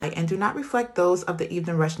and do not reflect those of the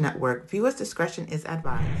Evening Rush Network. Viewers' discretion is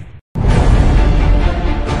advised.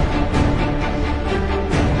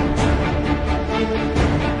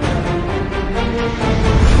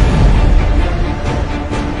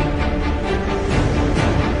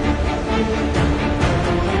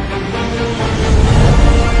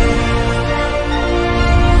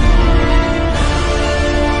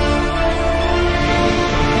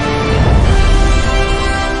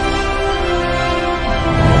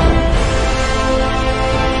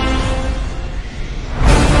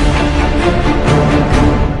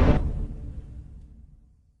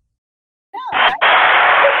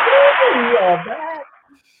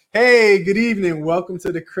 Hey, good evening. Welcome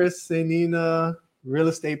to the Chris and Nina Real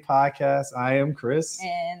Estate Podcast. I am Chris.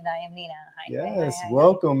 And I am Nina. Hi. Yes,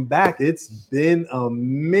 welcome back. It's been a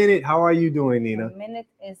minute. How are you doing, Nina? A minute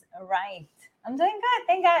is right. I'm doing good.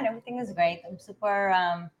 Thank God. Everything is great. I'm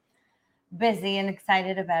super busy and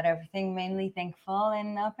excited about everything, mainly thankful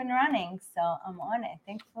and up and running. So I'm on it.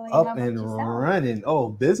 Thankfully. Up and running. Oh,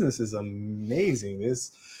 business is amazing.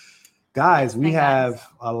 Guys, we have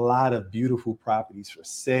a lot of beautiful properties for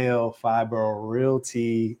sale. Five Borough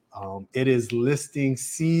Realty. It is listing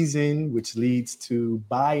season, which leads to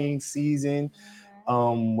buying season.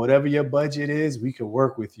 Whatever your budget is, we can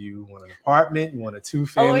work with you. You want an apartment, you want a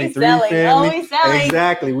 2-family, 3-family. Always selling.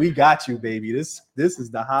 Exactly. We got you, baby. This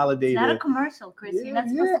is the holiday. It's not a commercial, Chris. You're not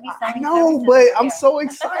supposed to be selling. I know, but I'm so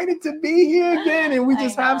excited to be here again. And we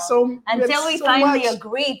just have until we finally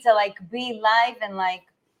agree to be live and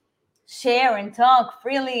share and talk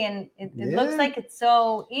freely, and it looks like it's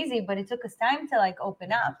so easy, but it took us time to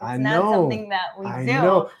open up. It's not something that we do. I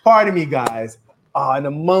know. Pardon me, guys. In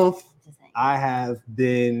a month, I have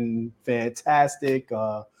been fantastic.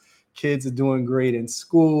 Kids are doing great in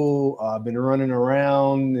school. I've been running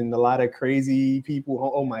around and a lot of crazy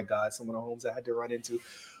people. Oh my God, some of the homes I had to run into.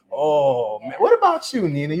 Oh man, what about you,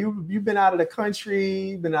 Nina? You've been out of the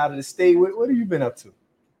country, been out of the state. What have you been up to?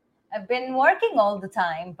 I've been working all the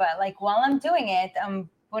time, but while I'm doing it, I'm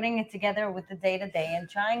putting it together with the day-to-day and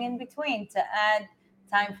trying in between to add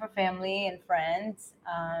time for family and friends.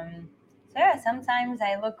 So yeah, sometimes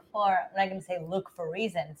I look for, I'm not going to say look for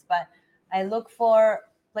reasons, but I look for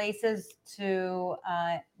places to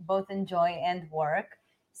both enjoy and work.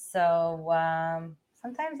 So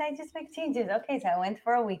sometimes I just make changes. Okay, so I went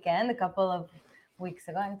for a weekend a couple of weeks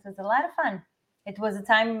ago, and it was a lot of fun. It was a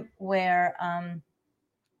time where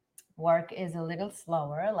work is a little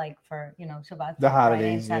slower, for Shabbat, the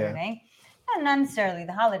holidays, Friday, and Saturday, and not necessarily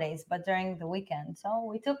the holidays, but during the weekend. So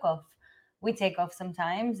we took off. We take off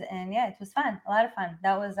sometimes, and yeah, it was fun, a lot of fun.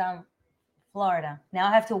 That was Florida. Now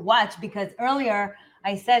I have to watch because earlier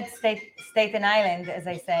I said Staten Island, as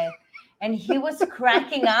I said, and he was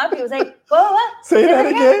cracking up. He was like, "Whoa, what? Say that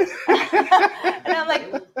again." And I'm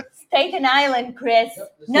like, Staten Island, Chris.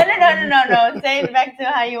 No. Say it back to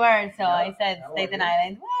how you were. So I said Staten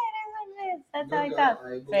Island. That's how I thought.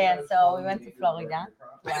 So yeah, so we went to Florida.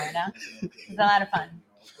 It was a lot of fun.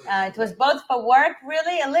 It was both for work,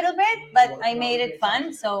 really, a little bit, but I made it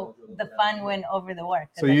fun. So the fun went over the work.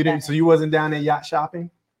 So you didn't. So you wasn't down there yacht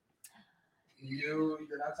shopping. You're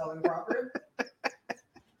not selling property.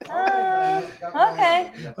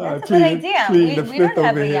 Okay, that's a good idea. We don't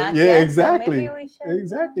have a yacht yet. Yeah, exactly. So maybe we should.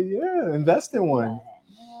 Exactly. Yeah, invest in one.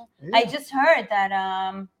 Yeah. I just heard that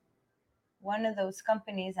one of those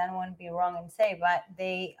companies, I don't want to be wrong and say, but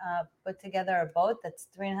they put together a boat that's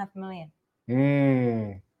 $3.5 million.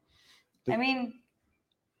 I mean,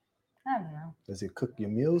 I don't know. Does it cook your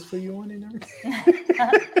meals for you on it and everything?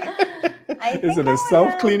 Is it a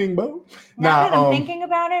self-cleaning boat? Now that I'm thinking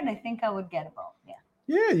about it, I think I would get a boat. Yeah.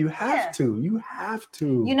 Yeah, you have to. You have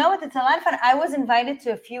to. You know what? It's a lot of fun. I was invited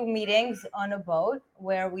to a few meetings on a boat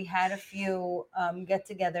where we had a few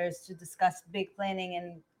get-togethers to discuss big planning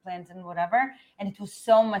and plans and whatever. And it was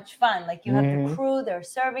so much fun. You have the crew, they're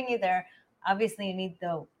serving you there. Obviously, you need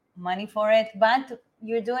the money for it, but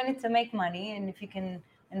you're doing it to make money. And if you can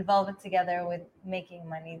involve it together with making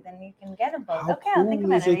money, then you can get a boat. How I'll think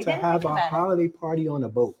about it. Is it to have a holiday party on a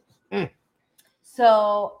boat?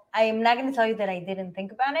 So I'm not going to tell you that I didn't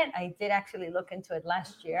think about it. I did actually look into it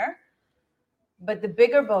last year. But the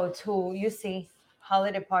bigger boats who you see,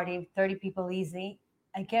 holiday party, 30 people easy,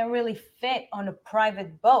 I can't really fit on a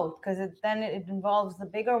private boat because then it involves the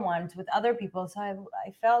bigger ones with other people. So I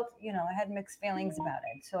felt, I had mixed feelings about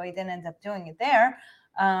it. So I didn't end up doing it there.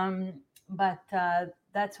 But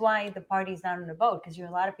that's why the party's not on a boat, because you're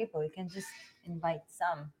a lot of people. You can just invite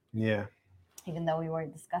some. Yeah. Even though we were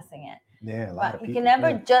discussing it. Yeah, a but lot of people. You can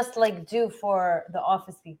never just do for the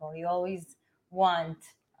office people. You always want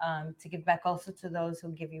to give back also to those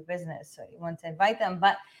who give you business. So you want to invite them.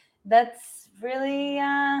 But that's really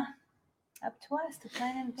up to us to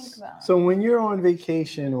plan and think about. So when you're on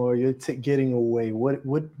vacation or you're getting away, what do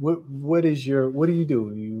you do? What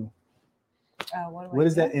do What I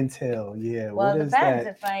does do? that entail? Yeah, Well, what it is depends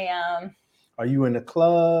that? if I Are you in the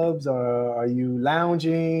clubs or are you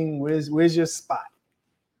lounging? Where's your spot?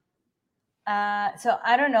 so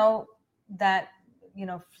I don't know that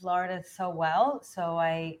Florida so well, so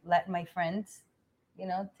I let my friends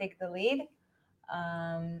take the lead.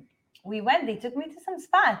 um they took me to some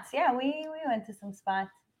spots. Yeah, we went to some spots.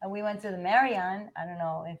 We went to the Marion. I don't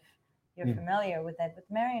know if you're Hmm. familiar with it, but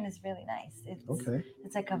Marion is really nice. Okay.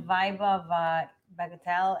 It's like a vibe of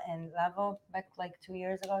Bagatelle and Lavo back like 2 3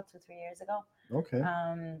 years ago. Okay.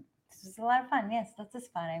 This was a lot of fun. Yes, that's a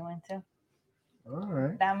spot I went to. All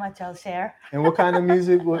right. That much I'll share. And what kind of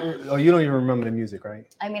music? Oh, you don't even remember the music, right?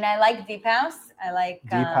 I mean, I like deep house. I like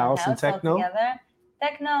Deep house and techno? altogether.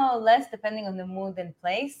 Techno less, depending on the mood and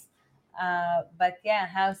place. But yeah,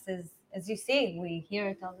 house is, as you see, we hear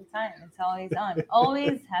it all the time. It's always on.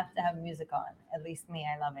 Always have to have music on. At least me,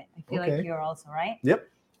 I love it. I feel like Okay. you're also, right? Yep.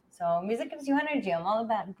 So music gives you energy. I'm all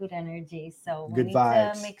about good energy. So we Good need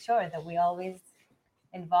vibes. to make sure that we always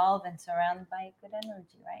involve and surround by good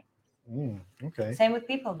energy, right? Okay. Same with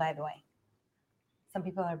people, by the way. Some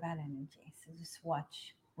people are bad energy, so just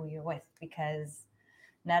watch who you're with, because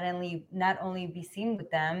not only be seen with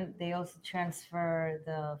them, they also transfer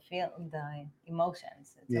the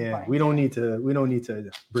emotions. It's Yeah, important. we don't need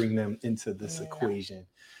to bring them into this No. equation.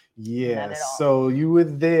 Not Yeah. at all. So you were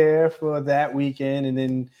there for that weekend, and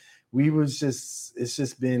then it's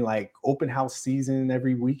just been like open house season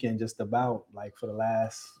every weekend, just about like for the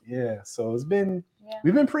last, yeah. So Yeah.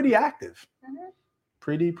 we've been pretty active. Mhm.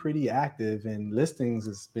 Pretty active, and listings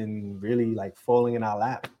has been really like falling in our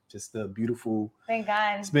lap. Just a beautiful. Thank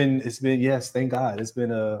God. It's been yes, thank God. It's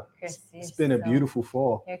been a Chris, it's been a beautiful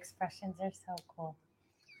fall. Your expressions are so cool.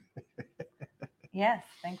 Yes,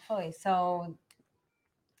 thankfully. So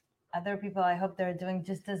other people, I hope they're doing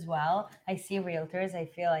just as well. I see realtors, I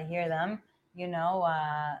hear them,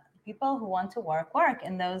 people who want to work,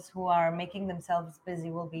 and those who are making themselves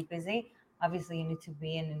busy will be busy. Obviously, you need to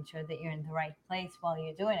be and ensure that you're in the right place while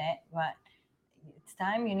you're doing it, but it's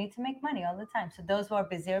time. You need to make money all the time. So those who are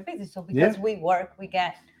busy are busy. So because we work, we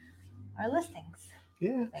get our listings.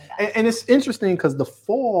 Yeah. Thank God. And it's interesting because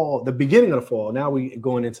the beginning of the fall, now we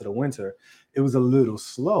going into the winter, it was a little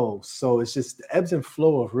slow. So it's just the ebbs and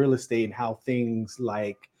flow of real estate and how things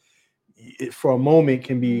like for a moment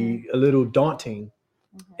can be a little daunting.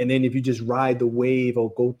 Mhm. And then if you just ride the wave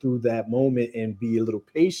or go through that moment and be a little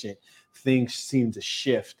patient, things seem to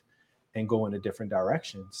shift and go in a different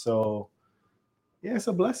direction. So yeah, it's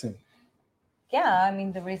a blessing. Yeah, I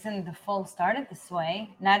mean the reason the fall started this way,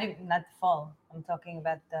 not the fall. I'm talking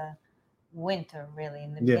about the winter, really,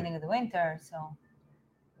 in the Yeah. beginning of the winter. So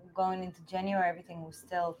going into January, everything was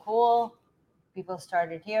still cool. People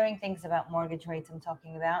started hearing things about mortgage rates. I'm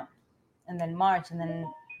talking about, and then March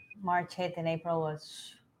hit, and April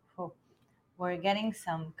was. Whew, we're getting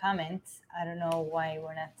some comments. I don't know why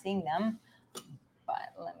we're not seeing them,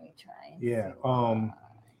 but let me try. And Yeah. see why.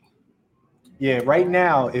 Yeah, right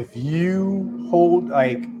now, if you hold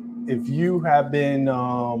like if you have been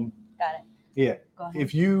Got it. yeah, Go ahead.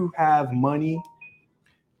 if you have money,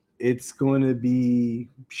 it's going to be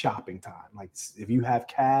shopping time. Like if you have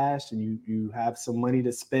cash and you have some money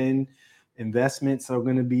to spend, investments are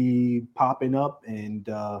going to be popping up, and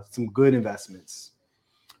some good investments.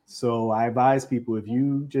 So I advise people, if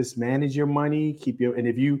you just manage your money, and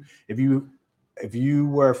if you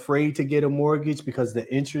were afraid to get a mortgage because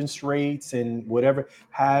the interest rates and whatever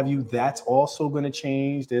have you, that's also going to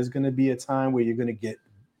change. There's going to be a time where you're going to get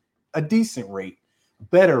a decent rate, a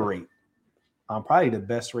better rate. Probably the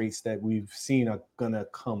best rates that we've seen are going to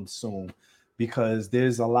come soon, because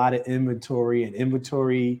there's a lot of inventory, and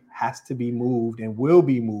inventory has to be moved and will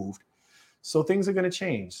be moved. So things are going to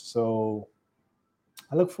change. So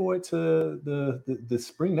I look forward to the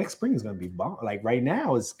spring. Next spring is gonna be bomb. Like right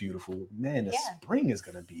now, it's beautiful. Man, the Yeah. spring is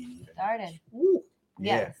gonna be Started. Woo.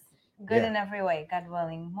 Yeah. Yes. Good Yeah. in every way, God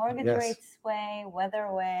willing. Mortgage Yes. rates way,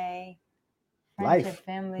 weather way, Life. friendship,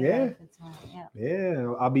 family Yeah. life. It's one. Yeah.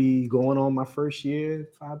 Yeah. I'll be going on my first year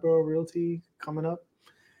Five Borough Realty coming up.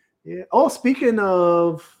 Yeah. Oh, speaking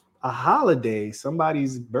of a holiday,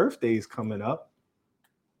 somebody's birthday is coming up.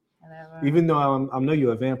 Whatever. Even though I know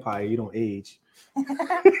you're a vampire, you don't age. Thank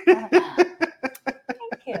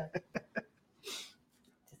you.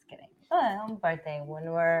 Just kidding. Well, birthday.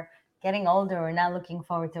 When we're getting older, we're not looking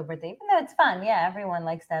forward to a birthday, even though it's fun. Yeah, everyone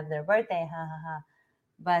likes to have their birthday. Ha ha ha.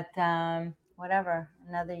 But whatever.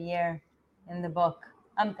 Another year in the book.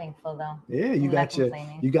 I'm thankful though. Yeah, I'm not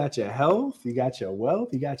complaining. you got your health, you got your wealth,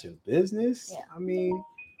 you got your business. Yeah. I mean,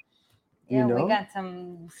 Yeah, you we know, got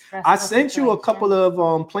some stressful I sent you a couple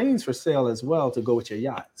situations. of planes for sale as well to go with your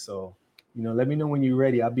yacht. So, let me know when you're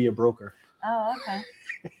ready. I'll be a broker. Oh, okay.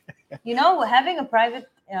 Having a private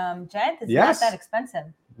jet is not that Yes. expensive.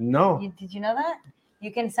 No. Did you know that?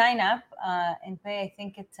 You can sign up and pay. I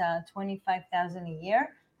think it's $25,000 a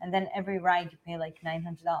year, and then every ride you pay like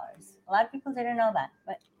 $900. A lot of people didn't know that,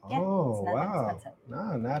 but yeah, Oh, it's not that wow. expensive.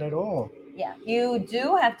 No, not at all. Yeah, you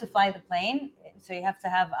do have to fly the plane, so you have to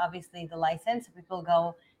have obviously the license. People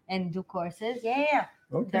go and do courses. Yeah.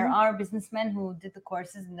 Okay. There are businessmen who did the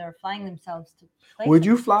courses and they're flying themselves to places. Would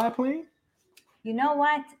you fly a plane? You know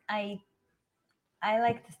what? I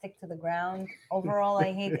like to stick to the ground. Overall,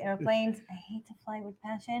 I hate airplanes. I hate to fly with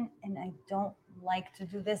passion, and I don't like to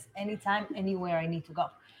do this anytime, anywhere I need to go.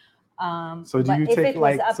 So do but you if take it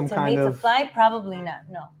like was up some to kind me to of fly, probably not.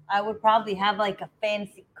 No, I would probably have like a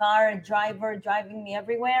fancy car, a driver driving me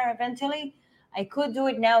everywhere. Eventually, I could do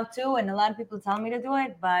it now too, and a lot of people tell me to do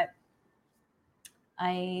it, but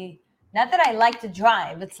not that I like to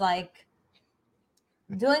drive. It's like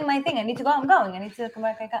doing my thing. I need to go. I'm going. I need to come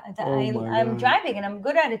back. I'm driving, and I'm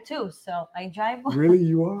good at it too. So I drive. Really,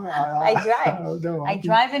 you are? I drive. No, I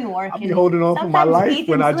drive and work. I'll be holding on for my sometimes life eat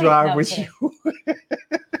when and I sleep. drive No, I'm with kidding. you.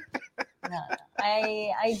 No,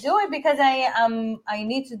 I do it because I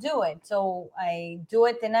need to do it. So I do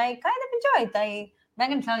it and I kind of enjoy it. I'm not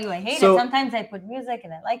gonna tell you I hate it. Sometimes I put music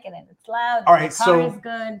and I like it and it's loud. All and right, the car is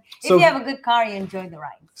good. If you have a good car, you enjoy the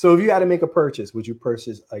ride. So if you had to make a purchase, would you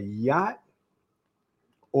purchase a yacht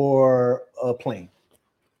or a plane?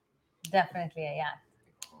 Definitely a yacht.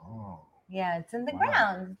 Oh. Yeah, it's in the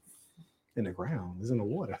ground. In the ground, it's in the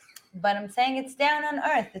water. But I'm saying it's down on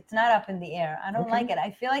earth. It's not up in the air. I don't like it. I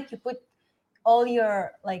feel like you put all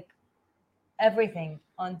your everything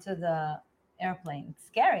onto the airplane. It's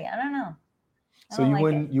scary. I don't know. So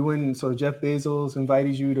you wouldn't. So Jeff Bezos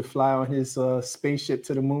invited you to fly on his spaceship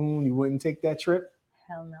to the moon. You wouldn't take that trip?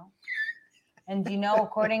 Hell no. And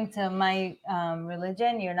according to my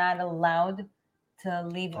religion, you're not allowed to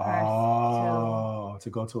leave Earth. Oh, to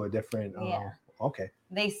go to a different. Yeah. Okay.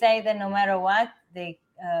 They say that no matter what,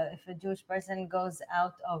 if a Jewish person goes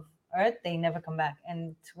out of Earth, they never come back,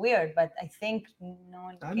 and it's weird. But I think no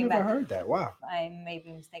one came back. I never heard that. Wow. I may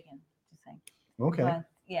be mistaken. Just saying. Okay. But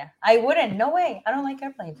yeah, I wouldn't. No way. I don't like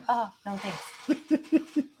airplanes. Oh, no thanks.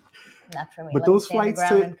 Not for me. But those flights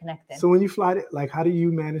so when you fly, how do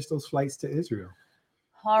you manage those flights to Israel?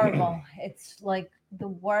 Horrible. It's like the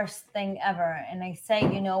worst thing ever. And I say,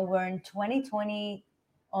 we're in 2020,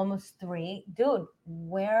 almost 3. Dude,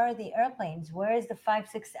 where are the airplanes? Where is the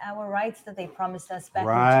 5-6 hour rides that they promised us back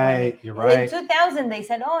in 20? You're right. In 2000, they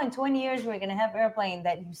said, in 20 years, we're going to have airplane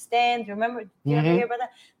that you stand. Remember, did you ever hear about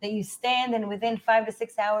that? That you stand and within 5 to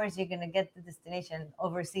 6 hours, you're going to get the destination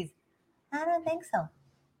overseas. I don't think so.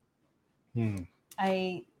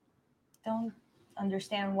 I don't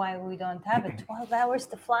understand why we don't have it. 12 hours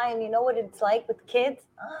to fly, and you know what it's like with kids?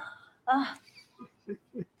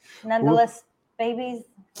 Nonetheless, babies.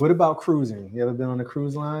 What about cruising? You ever been on a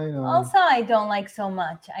cruise line? Also, I don't like so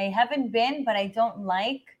much. I haven't been, but I don't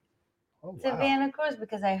like to be on a cruise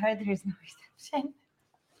because I heard there's no reception.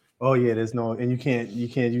 Oh yeah, there's no, and you can't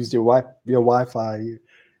use your Wi-Fi.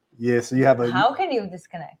 Yeah, so you have a. How can you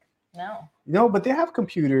disconnect? No, but they have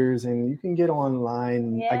computers and you can get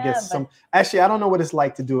online. Yeah, I guess actually, I don't know what it's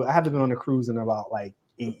like to do it. I haven't been on a cruise in about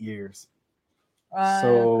 8 years.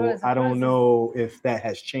 So I don't know if that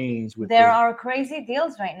has changed. There are crazy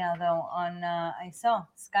deals right now, though. On I saw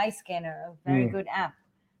Skyscanner, a very good app.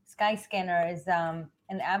 Skyscanner is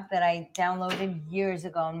an app that I downloaded years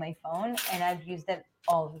ago on my phone, and I've used it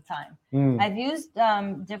all the time. I've used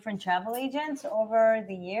different travel agents over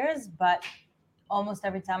the years, but almost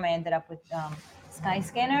every time I ended up with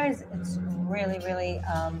Skyscanners. It's really, really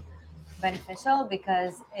beneficial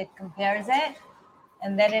because it compares it,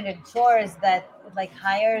 and then it ensures that it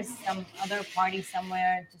hires some other party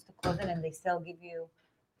somewhere just to close it, and they still give you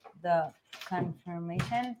the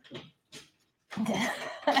confirmation.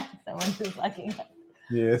 Someone's just looking.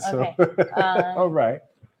 Yeah. So. Okay. All right.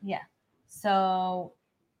 Yeah. So.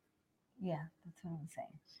 Yeah, that's what I'm saying.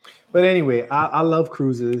 But anyway, I love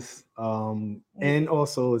cruises. And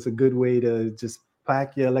also it's a good way to just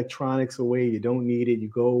pack your electronics away. You don't need it. You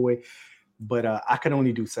go away. But I could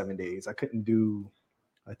only do 7 days. I couldn't do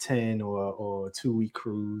a 10 or a 2 week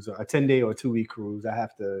cruise, or a 10-day or a 2 week cruise. I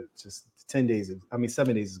have to just 7 days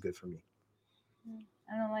is good for me.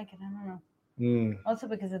 I don't like it. I don't know. Also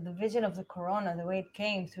because of the vision of the corona, the way it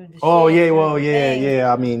came through the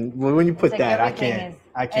yeah. I mean, when you put that, I can't.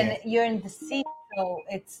 And you're in the sea so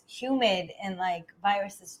it's humid and like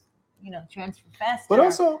viruses, transfer faster. But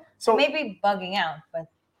also, so maybe bugging out, but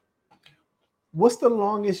what's the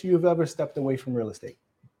longest you've ever stepped away from real estate?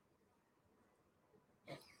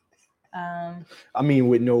 I mean,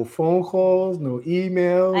 with no phone calls, no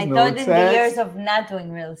emails, I no thought texts. in the years of not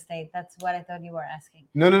doing real estate. That's what I thought you were asking.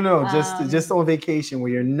 No. Just on vacation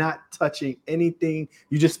where you're not touching anything.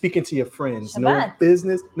 You're just speaking to your friends. Shabbat. No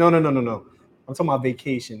business. No. I'm talking about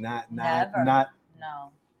vacation, not. Never. Not.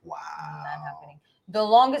 No. Wow. Not happening. The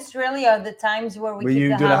longest really are the times where we where keep you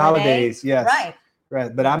the do the holidays. Yes.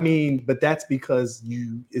 Right. But I mean, that's because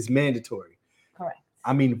it's mandatory. Correct.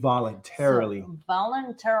 I mean, voluntarily. So,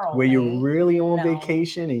 voluntarily. Where you're really on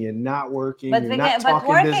vacation and you're not working. But you're not talking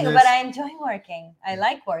working, business. but I enjoy working. I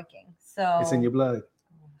like working. So it's in your blood.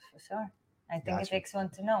 For sure. I think Gotcha. It takes one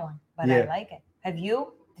to know one. But Yeah. I like it. Have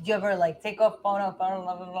you? Did you ever like take off photo, blah,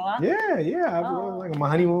 blah, blah? Yeah. I was like on my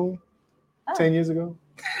honeymoon 10 years ago.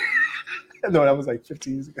 No, that was like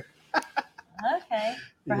 15 years ago. Okay.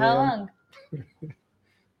 For how long?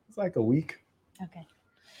 It's like a week. Okay.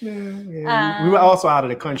 Yeah. We were also out of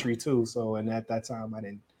the country too, so and at that time I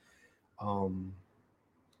didn't.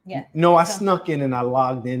 No, I snuck in and I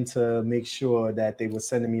logged in to make sure that they were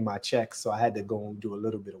sending me my checks, so I had to go and do a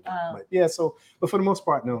little bit of work. But for the most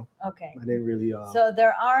part, no. Okay. I didn't really. So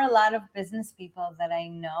there are a lot of business people that I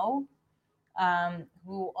know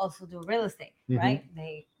who also do real estate, right?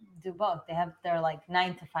 They do both. They have their like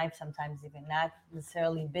 9 to 5 sometimes, even not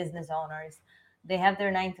necessarily business owners. They have their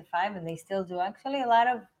 9 to 5 and they still do. Actually, a lot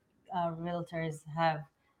of realtors have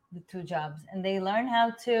the 2 jobs and they learn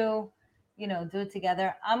how to, do it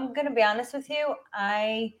together. I'm going to be honest with you.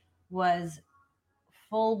 I was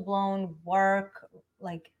full blown work,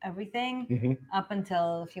 like everything up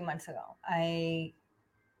until a few months ago. If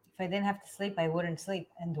I didn't have to sleep, I wouldn't sleep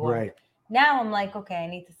and work. Right. Now I'm like, okay, I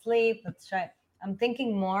need to sleep. Let's try. I'm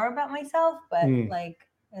thinking more about myself, but like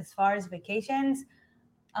as far as vacations,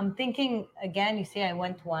 I'm thinking again, you see, I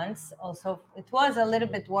went once. Also, it was a little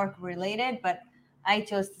bit work related, but I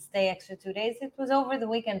chose to stay extra 2 days. It was over the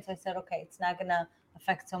weekend. So I said, okay, it's not going to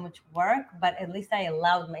affect so much work, but at least I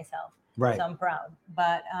allowed myself. Right. So I'm proud.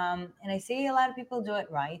 But, and I see a lot of people do it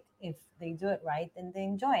right. If they do it right, then they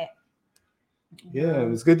enjoy it. Yeah, it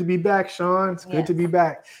was good to be back, Sean. It's good to be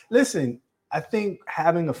back. Listen, I think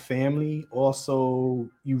having a family also,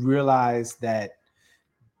 you realize that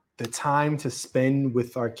the time to spend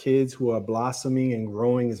with our kids who are blossoming and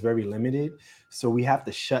growing is very limited. So we have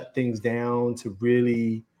to shut things down to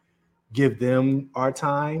really give them our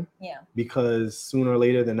time. Yeah. Because sooner or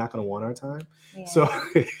later, they're not going to want our time. Yeah. So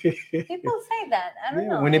people say that. I don't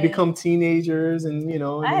know. When they become teenagers and,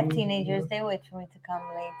 I have teenagers. They wait for me to come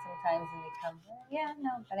late sometimes and they come. Yeah,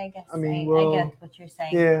 no, but I guess I get what you're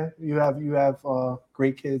saying. Yeah, you have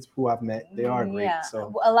great kids who I've met. They are great. Yeah.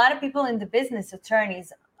 So a lot of people in the business,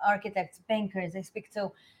 attorneys, architects, bankers, I speak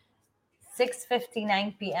to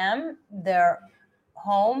 6:59 p.m. They're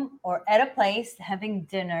home or at a place having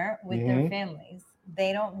dinner with their families.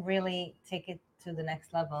 They don't really take it to the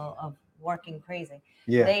next level of working crazy.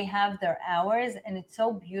 Yeah. They have their hours and it's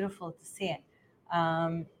so beautiful to see it.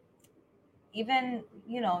 Even,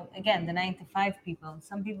 again, the 9 to 5 people,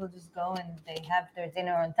 some people just go and they have their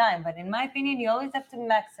dinner on time. But in my opinion, you always have to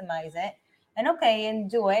maximize it and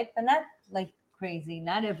do it, but not like crazy,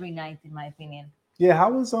 not every night, in my opinion. Yeah.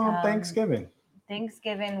 How was Thanksgiving?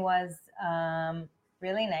 Thanksgiving was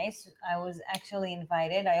really nice. I was actually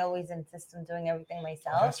invited. I always insist on doing everything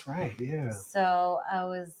myself. Oh, that's right. Yeah. So I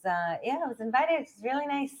was invited. It's really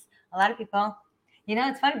nice. A lot of people.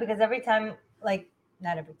 It's funny because every time, like,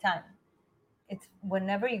 not every time. It's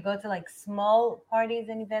whenever you go to like small parties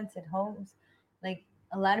and events at homes, like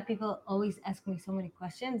a lot of people always ask me so many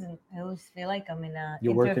questions and I always feel like I'm in an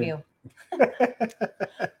interview.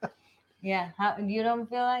 Yeah. How you don't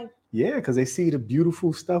feel like? Yeah, because they see the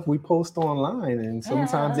beautiful stuff we post online and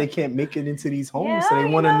sometimes they can't make it into these homes. So they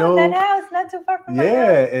want to know that house not too far from my house.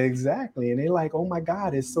 Yeah, exactly. And they're like, oh my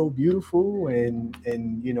God, it's so beautiful. And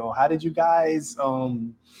how did you guys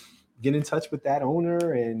get in touch with that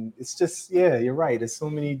owner? And it's just, yeah, you're right. There's so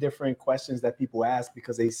many different questions that people ask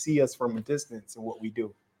because they see us from a distance and what we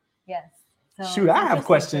do. Yes. So shoot, I have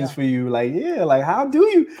questions for you. Like, yeah, like how do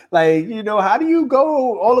you how do you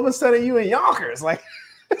go all of a sudden you in Yonkers? Like,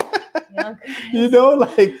 like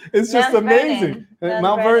it's just amazing.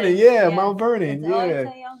 Mount Vernon. Yeah, Mount Vernon.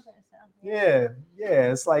 Yeah.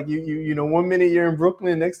 It's like you 1 minute you're in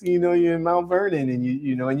Brooklyn, next thing you know you're in Mount Vernon, and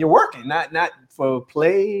and you're working, not for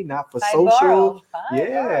play, not for social.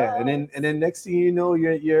 And then next thing you know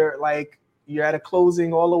you're at a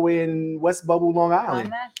closing all the way in West Bubble, Long Island.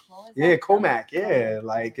 I'm at closing. Yeah, Comac. Yeah,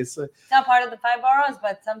 like it's not part of the 5 boroughs,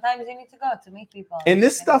 but sometimes you need to go to meet people. and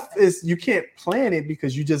this stuff is you can't plan it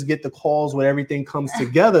because you just get the calls when everything comes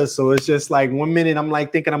together. So it's just like 1 minute I'm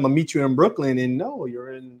like thinking I'm gonna meet you in Brooklyn, and no,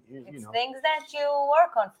 you're in. It's things that you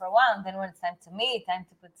work on for a while, and then when it's time to meet, time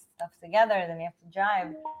to put stuff together, then you have to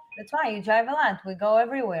drive. That's why you drive a lot. We go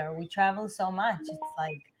everywhere. We travel so much. It's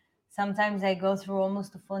like sometimes I go through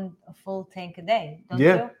almost a full tank a day. Don't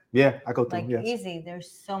you? Yeah, I go through. Like yes. easy.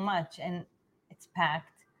 There's so much, and it's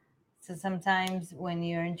packed. So sometimes when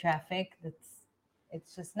you're in traffic,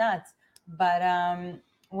 it's just nuts. But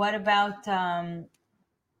what about the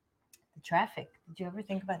traffic? Did you ever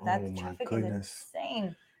think about that? Oh, The my traffic goodness. is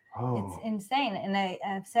insane. Oh. It's insane. And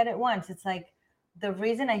I've said it once. It's like the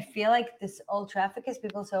reason I feel like this old traffic is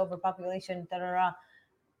people say overpopulation,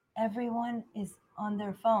 everyone is on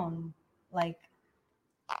their phone. Like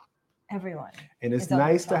everyone. And it's is on their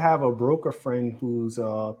nice to phone. have a broker friend whose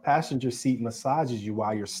passenger seat massages you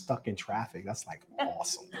while you're stuck in traffic. That's like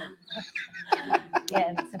awesome.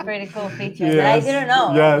 Yeah, it's a pretty cool feature. That I didn't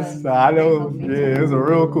know. Yes, I know. Cool Yeah, it's a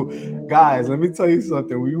real cool. Guys, let me tell you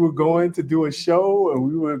something. We were going to do a show and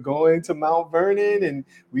we were going to Mount Vernon, and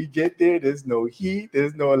we get there. There's no heat.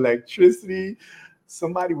 There's no electricity.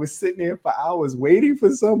 Somebody was sitting there for hours waiting for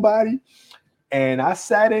somebody. And I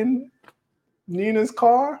sat in Nina's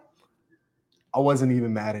car. I wasn't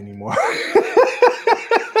even mad anymore.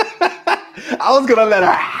 I was going to let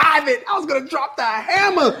her have it. I was going to drop the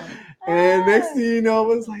hammer. And next thing you know, I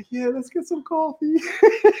was like, yeah, let's get some coffee.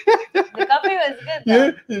 The coffee was good,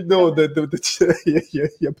 though. Yeah, no,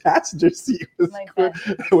 your passenger seat was good.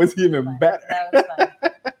 It was even better. That was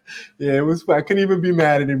fun. Yeah, it was fun. I couldn't even be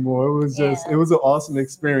mad anymore. It was just, it was an awesome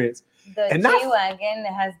experience. The And G-Wagon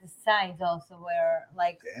has the signs also where,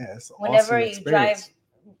 like, whenever you drive,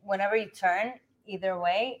 whenever you turn either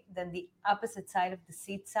way, then the opposite side of the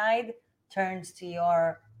seat side turns to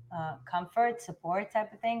your comfort, support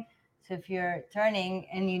type of thing. So if you're turning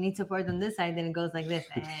and you need support on this side, then it goes like this.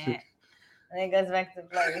 And then it goes back to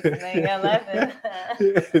place. And then you got left.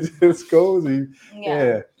 It's just cozy.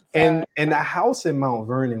 Yeah. So, And the house in Mount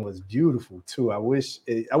Vernon was beautiful too. I wish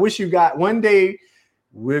you got one day.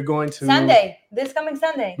 We're going to this coming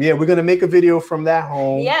Sunday. Yeah, we're gonna make a video from that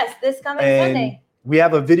home. Yes, this coming Sunday. We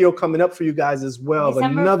have a video coming up for you guys as well of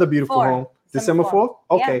another beautiful home. December 4th?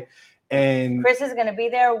 Okay. Yeah. And Chris is gonna be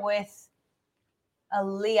there with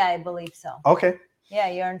Aaliyah, I believe so. Okay. Yeah,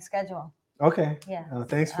 you're on schedule. Okay. Yeah.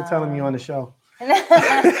 Thanks for telling me on the show. She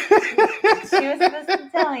was supposed to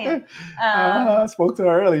tell you. I spoke to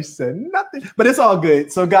her earlier. She said nothing, but it's all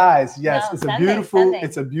good. So, guys, yes, it's a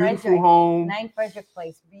beautiful home. 9 Frederick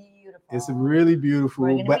Place, beautiful. It's really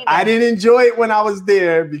beautiful, but I didn't enjoy it when I was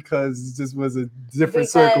there because it just was a different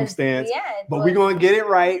circumstance. Yeah, but we're gonna get it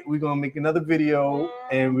right. We're gonna make another video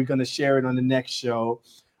and we're gonna share it on the next show.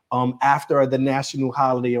 After the national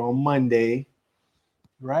holiday on Monday,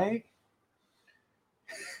 right?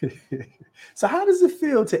 So how does it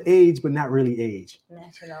feel to age but not really age?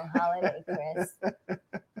 National holiday, Chris.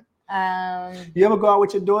 You ever go out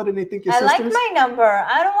with your daughter and they think your sisters? I like my number.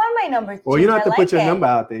 I don't want my number. Well, you don't have to put your number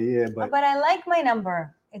out there, yeah. But I like my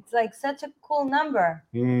number. It's like such a cool number.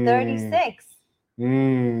 36.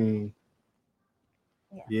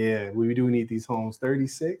 Yeah, we do need these homes.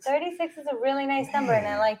 36. 36 is a really nice number, and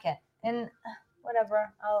I like it. And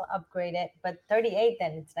whatever, I'll upgrade it. But 38,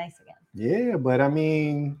 then it's nice again. Yeah, but I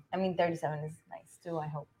mean 37 is nice too, I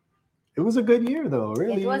hope. It was a good year, though.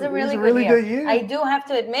 Really, it was a really good year. I do have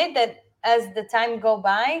to admit that as the time go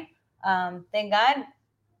by, thank God,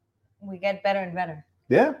 we get better and better.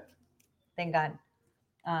 Yeah. Thank God.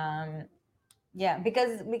 Yeah,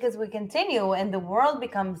 because we continue and the world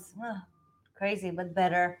becomes crazy, but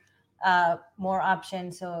better. More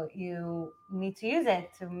options, so you need to use it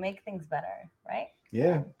to make things better, right?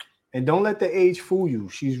 Yeah, and don't let the age fool you.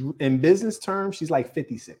 She's in business terms, she's like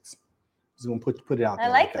 56. Just gonna put it out there. I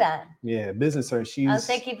like that. Yeah, business terms. I'll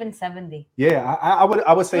take even 70. Yeah, I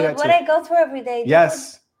would say that too. What I go through every day.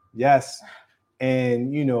 Yes.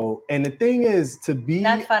 And and the thing is to be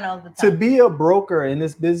not fun all the time. To be a broker in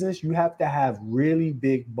this business, you have to have really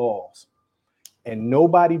big balls, and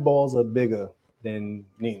nobody balls are bigger than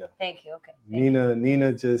Nina. Thank you. Okay.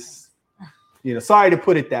 Nina just, sorry to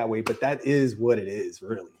put it that way, but that is what it is,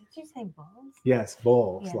 really. Did you say balls? Yes,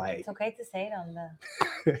 balls. Yeah, like it's okay to say it on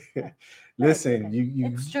the. Listen, you.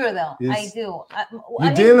 It's true though. I do.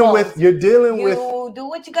 You're dealing with. You do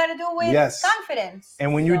what you got to do with confidence.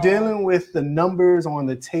 And when you're dealing with the numbers on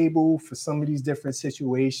the table for some of these different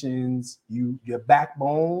situations, your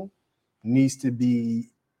backbone needs to be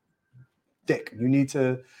thick. You need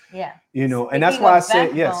to. Yeah. And that's why I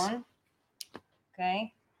said yes.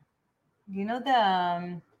 Okay. You know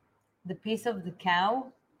the piece of the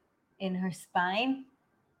cow in her spine?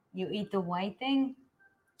 You eat the white thing.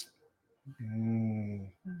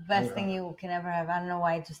 Best thing you can ever have. I don't know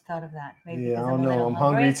why I just thought of that. Maybe Yeah, I because don't I'm a know. little I'm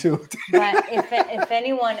hungry too. But if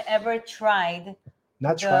anyone ever tried,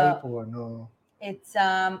 Not tripe or no. it's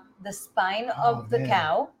the spine of the man.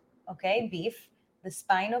 cow. Okay, beef. The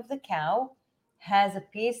spine of the cow has a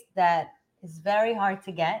piece that is very hard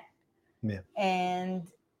to get. Yeah. And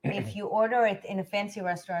if you order it in a fancy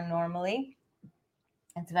restaurant normally,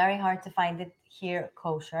 it's very hard to find it here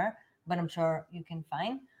kosher, but I'm sure you can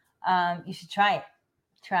find. You should try it.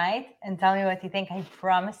 Try it and tell me what you think. I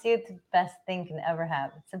promise you it's the best thing you can ever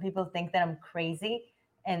have. Some people think that I'm crazy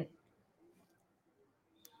and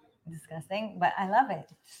disgusting, but I love it.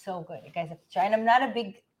 It's so good. You guys have to try. And I'm not a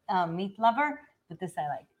big meat lover, but this I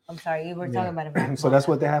like. I'm sorry, you were talking about it. So that's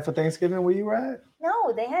what they had for Thanksgiving where you were at?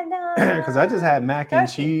 No, they had Because I just had mac and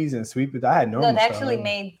turkey. cheese and sweet potato. I had normal No, they stuff. actually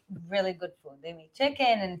made really good food. They made chicken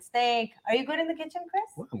and steak. Are you good in the kitchen, Chris?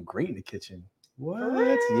 Well, I'm great in the kitchen.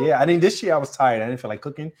 What? Yeah, I think this year I was tired. I didn't feel like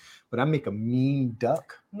cooking, but I make a mean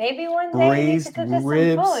duck. Maybe one day you need to cook us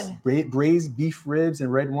some food. Braised beef ribs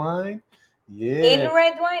and red wine. Yeah. In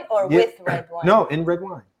red wine or with red wine? No, in red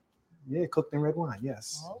wine. Yeah, cooked in red wine.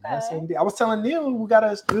 Yes. Okay. Yes, indeed. I was telling Neil we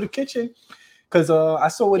gotta do the kitchen because I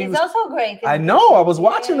saw what He's he was. also great. I know. I was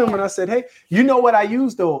watching him and I said, "Hey, you know what I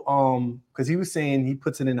use though?" Because he was saying he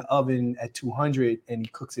puts it in the oven at 200 and he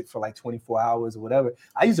cooks it for like 24 hours or whatever.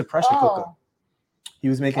 I use a pressure cooker. He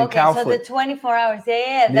was making cow so foot. the 24 hours.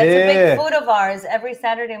 Yeah. That's a big food of ours. Every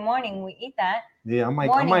Saturday morning we eat that. Yeah, I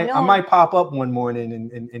might pop up one morning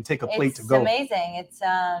and take a plate to go. It's amazing. It's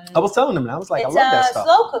I was telling him, I was like, I love that stuff.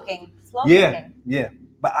 Slow cooking. Yeah.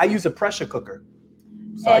 But I use a pressure cooker.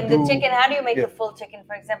 So and the chicken, how do you make a full chicken,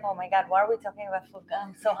 for example? Oh my God, why are we talking about food?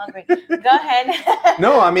 I'm so hungry. Go ahead.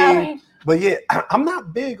 No, I mean, but yeah, I'm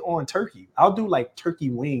not big on turkey. I'll do like turkey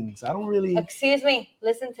wings. I don't really. Excuse me,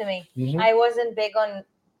 listen to me. Mm-hmm. I wasn't big on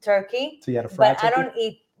turkey. So you had a fried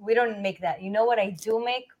turkey? We don't make that. You know what I do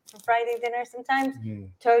make for Friday dinner sometimes?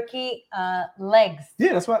 Turkey legs.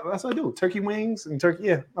 Yeah, that's what I do. Turkey wings and turkey.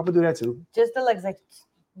 Yeah, I would do that too. Just the legs, like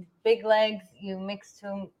big legs. You mix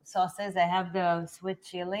two sauces. I have the sweet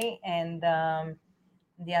chili and the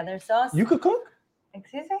other sauce. You could cook?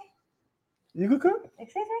 Excuse me? You could cook?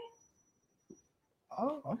 Excuse me?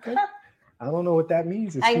 Oh, okay. I don't know what that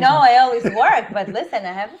means. I know I always work, but listen,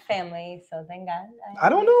 I have a family, so thank God. I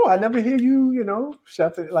don't know. I never hear you,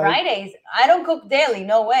 chef it like Fridays. I don't cook daily.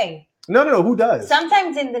 No way. No. Who does?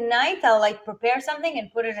 Sometimes in the night, I'll like prepare something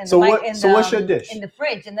and put it in what's your dish? In the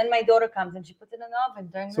fridge, and then my daughter comes and she puts it in the oven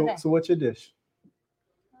during the day. So what's your dish?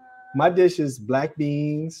 My dish is black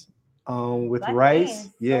beans with black rice.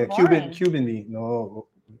 Beans. Yeah, So Cuban bean. No.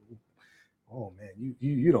 Oh man,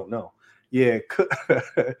 you don't know. Yeah.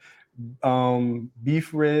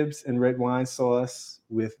 Beef ribs and red wine sauce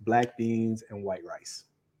with black beans and white rice.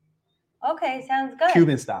 Okay, sounds good.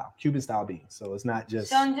 Cuban style beans. So it's not just.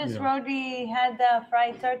 John just Rodi had the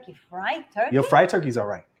fried turkey. Fried turkey? Your fried turkey's all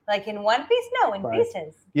right. Like in one piece? No, in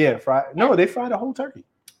pieces. Yeah, fried. No, they fry the whole turkey.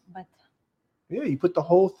 But yeah, you put the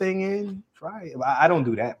whole thing in, fry it. I don't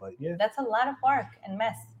do that, but yeah. That's a lot of work and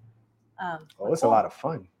mess. It's a lot of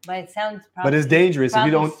fun. But it sounds but it's dangerous if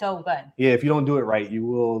you don't. So good. Yeah, if you don't do it right, you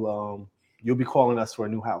will. You'll be calling us for a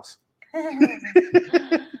new house.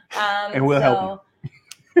 And we'll help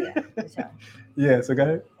you. Yeah, sure. Yeah. So go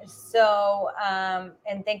ahead. So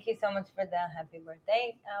and thank you so much for the happy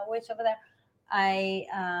birthday wish over there. I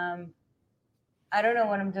don't know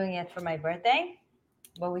what I'm doing yet for my birthday,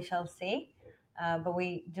 but we shall see. But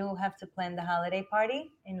we do have to plan the holiday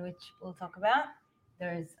party, in which we'll talk about.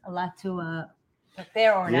 There's a lot to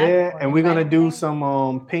prepare or not. Yeah, and we're gonna do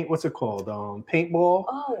some paint. What's it called? Paintball.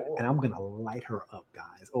 Oh. And I'm gonna light her up,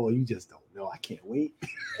 guys. Oh, you just don't know. I can't wait.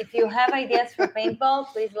 If you have ideas for paintball,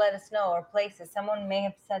 please let us know, or places. Someone may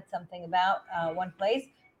have said something about one place,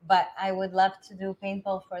 but I would love to do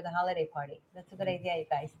paintball for the holiday party. That's a good idea, you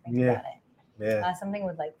guys. Think about it. Yeah. Something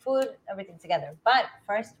with like food, everything together. But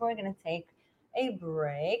first, we're gonna take a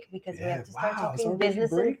break because we have to start talking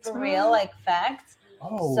business and for real, like facts.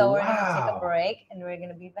 Oh, so we're gonna take a break and we're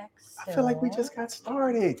gonna be back soon. I feel like we just got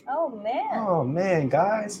started. Oh man,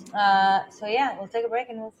 guys. So yeah, we'll take a break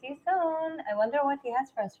and we'll see you soon. I wonder what he has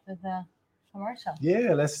for us for the commercial.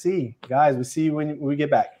 Yeah, let's see, guys. We'll see you when we get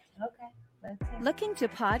back. Okay, let's see. Looking to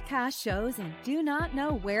podcast shows and do not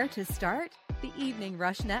know where to start? The Evening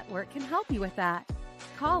Rush Network can help you with that.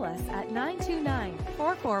 Call us at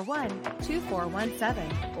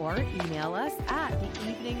 929-441-2417 or email us at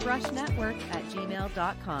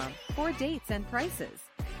theeveningrushnetwork@gmail.com for dates and prices.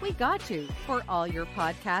 We got you for all your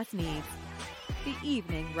podcast needs. the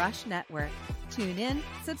Evening Rush Network. Tune in,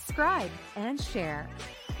 subscribe, and share.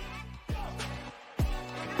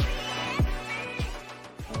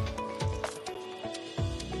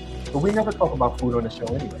 But we never talk about food on the show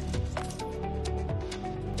anyway.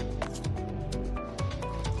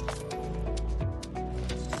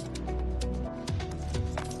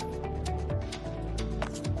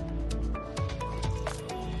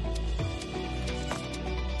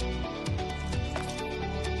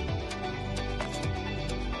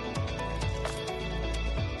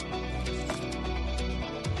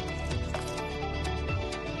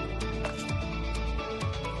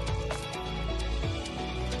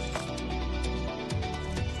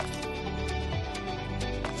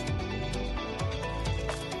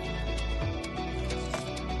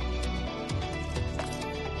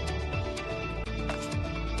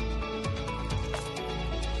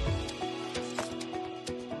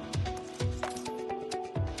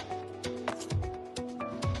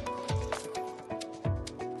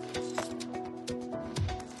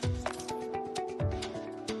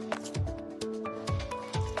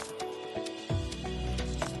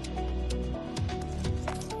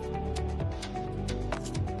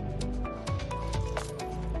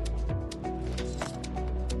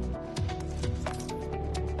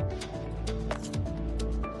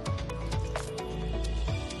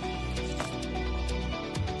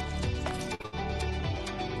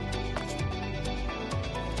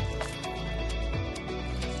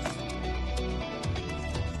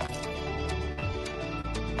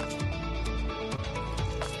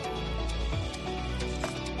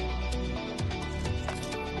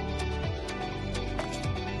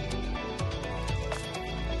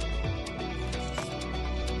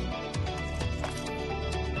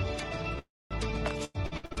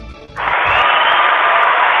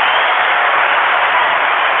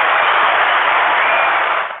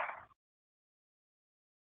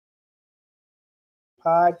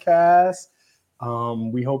 Podcast.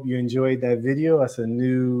 We hope you enjoyed that video. That's a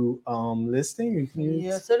new listing.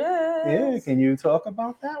 Yes, it is. Yeah, can you talk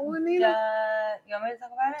about that one, Nina? You want me to talk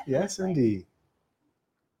about it? Yes, Right. indeed.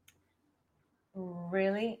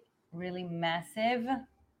 Really, really massive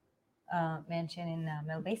mansion in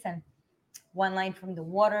Mill Basin. One line from the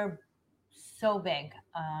water, so big.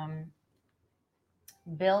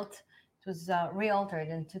 Built, it was re-altered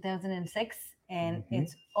in 2006, and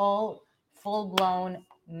it's all full-blown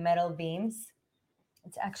metal beams.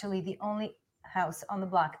 It's actually the only house on the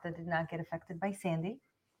block that did not get affected by Sandy.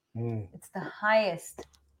 It's the highest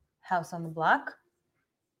house on the block,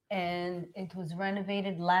 and it was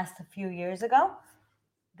renovated last a few years ago.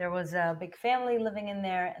 There was a big family living in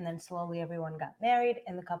there, and then slowly everyone got married,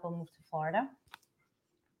 and the couple moved to Florida.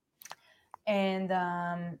 And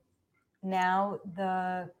now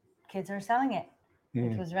the kids are selling it.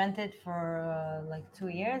 It was rented for like 2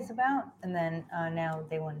 years about, and then now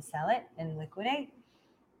they want to sell it and liquidate.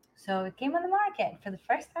 So it came on the market for the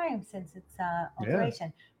first time since its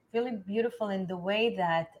alteration. Really beautiful in the way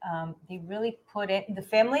that they really put it. The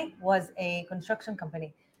family was a construction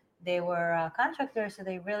company. They were contractors, so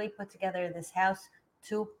they really put together this house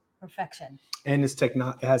to perfection. And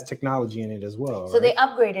it has technology in it as well. So they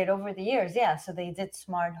upgraded over the years, yeah. So they did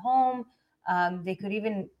smart home. They could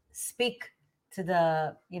even speak to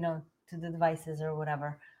the, to the devices or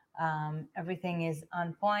whatever. Everything is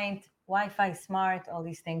on point, Wi-Fi, smart, all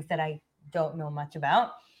these things that I don't know much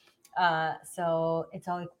about. So it's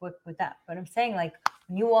all equipped with that. But I'm saying, like,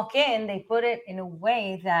 when you walk in, they put it in a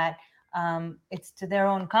way that it's to their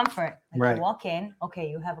own comfort. Like, Right. You walk in, okay,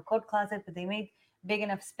 you have a coat closet, but they made big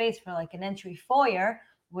enough space for like an entry foyer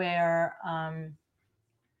where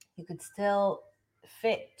you could still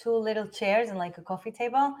fit 2 little chairs and like a coffee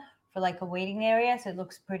table for like a waiting area. So it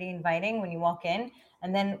looks pretty inviting when you walk in.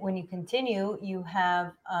 And then when you continue, you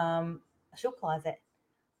have a shoe closet,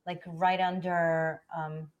 like right under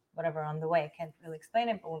whatever on the way. I can't really explain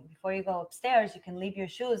it, but before you go upstairs, you can leave your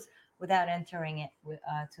shoes without entering it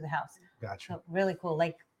to the house. Gotcha. So really cool,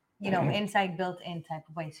 like, inside built-in type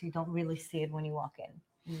of way, so you don't really see it when you walk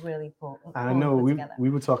in. Really cool. I know we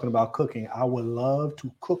were talking about cooking. I would love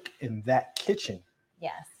to cook in that kitchen.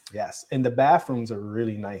 Yes. Yes, and the bathrooms are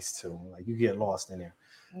really nice too. Like, you get lost in there.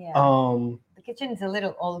 Yeah. The kitchen is a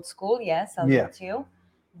little old school, yes, I'll give it to you.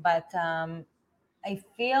 But I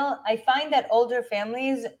find that older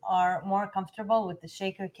families are more comfortable with the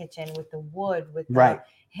shaker kitchen, with the wood, with the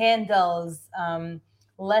handles,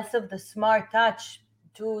 less of the smart touch,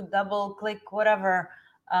 to double click, whatever.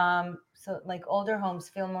 So like older homes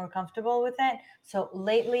feel more comfortable with it. So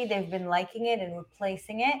lately they've been liking it and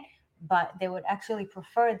replacing it, but they would actually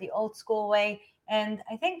prefer the old school way. And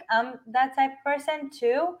I think I'm that type of person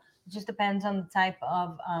too. It just depends on the type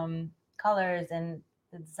of colors and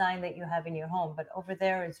the design that you have in your home. But over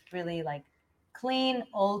there is really like clean,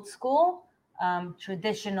 old school,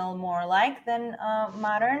 traditional more like than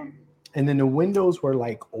modern. And then the windows were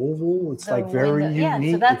like oval. It's The like very window, yeah. So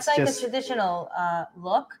unique. that's It's like just a traditional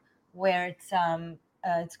look where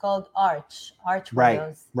it's called arch right,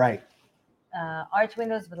 windows. right. Arch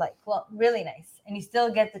windows, but like really nice, and you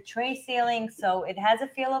still get the tray ceiling, so it has a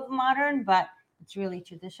feel of modern, but it's really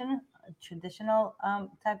traditional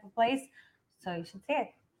type of place. So you should see it.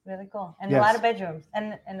 Really cool, and a lot Yes. of bedrooms,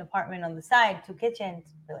 and an apartment on the side, 2 kitchens.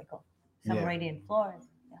 Really cool. Some Yeah. radiant floors.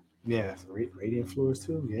 Yeah, radiant floors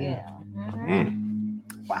too. Yeah. Yeah.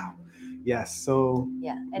 Mhm. Wow. Yes. So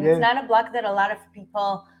Yeah, and yeah, it's not a block that a lot of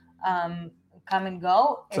people come and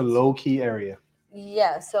go. it's a low key area.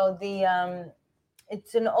 Yeah, so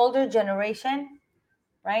it's an older generation,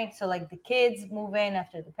 right? So like the kids move in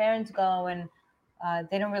after the parents go, and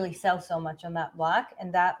they don't really sell so much on that block.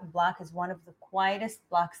 And that block is one of the quietest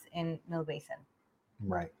blocks in Mill Basin.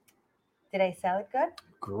 Right. Did I sell it good?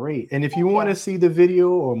 Great. And if you Thank want you. to see the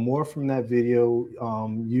video or more from that video,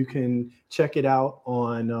 you can check it out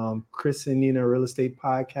on Chris and Nina Real Estate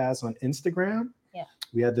Podcast on Instagram. Yeah.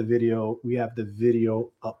 We have the video. We have the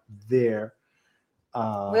video up there.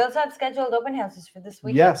 We also have scheduled open houses for this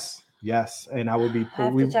weekend. Yes. Yes. And I will be. I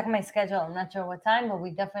have to check my schedule. I'm not sure what time, but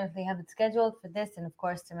we definitely have it scheduled for this, and of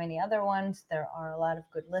course, to many other ones. There are a lot of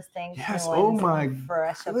good listings. Yes. New Oh ones, my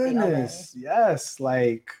fresh off the oven. goodness. Yes.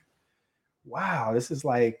 Like, wow. This is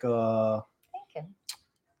like Thank you.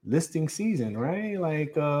 listing season, right?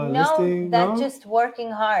 Like No, listing. that's just working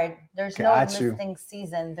hard. There's no Got you. listing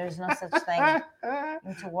season. There's no such thing. You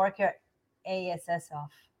need to work your ass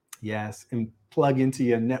off. Yes, and plug into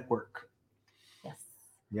your network. Yes.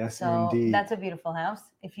 Yes, So indeed. that's a beautiful house.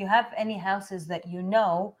 If you have any houses that you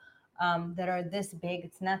know that are this big,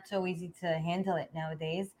 it's not so easy to handle it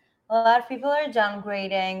nowadays. A lot of people are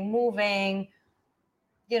downgrading, moving,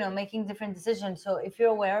 making different decisions. So if you're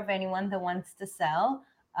aware of anyone that wants to sell,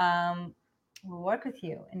 we'll work with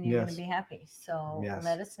you and you're going Yes. to be happy. So Yes.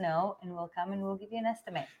 let us know and we'll come and we'll give you an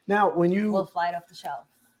estimate. Now, when you We'll fly it off the shelf.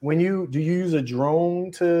 do you use a drone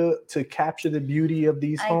to capture the beauty of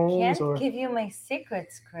these I homes? can't give you my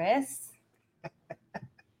secrets, Chris.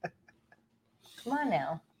 Come on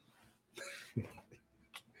now.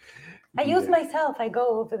 I use myself. I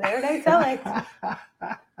go over there and I sell it.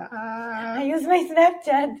 I use my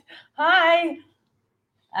Snapchat. Hi.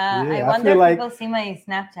 I I wonder feel if like- people see my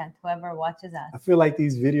Snapchat, whoever watches I us. feel like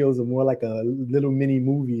these videos are more like a little mini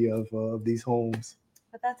movie of these homes.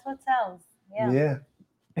 But that's what sells. Yeah. Yeah.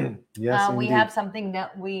 Yes, We indeed. have something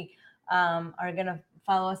that we are going to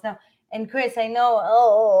follow us now. And Chris, I know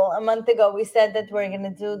a month ago we said that we're going to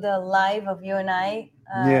do the live of you and I,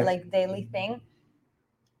 Yeah. like daily thing.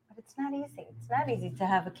 But it's not easy. It's not easy to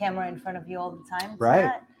have a camera in front of you all the time. It's Right,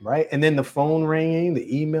 not. right. And then the phone ringing, the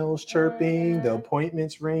emails chirping, the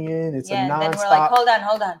appointments ringing. It's Yeah, a and then we're like, nonstop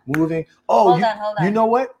hold on. moving. Oh, Hold you, on. you know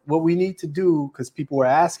what? What we need to do, because people were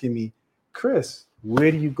asking me, Chris,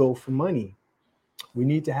 where do you go for money? We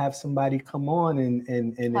need to have somebody come on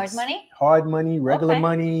and Hard money? hard money, regular Okay.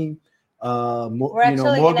 money, We're actually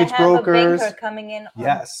going to mortgage have brokers. a banker coming in on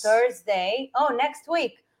Yes. Thursday. Oh, next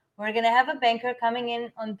week. We're going to have a banker coming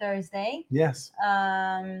in on Thursday. Yes.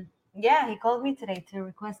 Yeah, he called me today to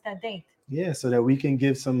request that date. Yeah, so that we can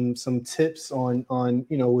give some tips on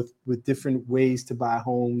with different ways to buy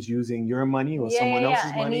homes using your money or someone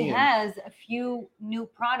else's And money. he has a few new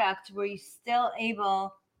products where you're still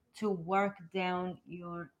able to work down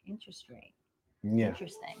your interest rate. Yeah,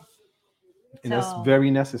 Interesting. and that's So-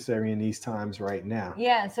 very necessary in these times right now.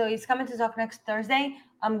 Yeah, so he's coming to talk next Thursday.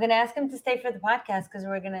 I'm gonna ask him to stay for the podcast because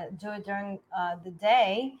we're gonna do it during the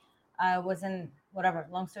day. I wasn't whatever.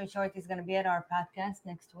 Long story short, he's gonna be at our podcast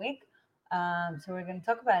next week. So we're gonna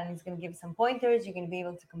talk about it. And he's gonna give some pointers. You're gonna be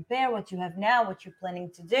able to compare what you have now, what you're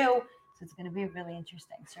planning to do. So it's gonna be really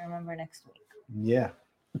interesting. So remember next week. Yeah,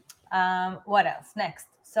 What else? Next.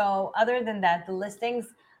 So other than that, the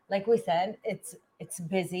listings, like we said, it's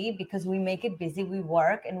busy because we make it busy. We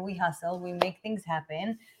work and we hustle. We make things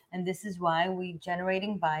happen. And this is why we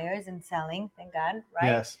generating buyers and selling, thank God, right?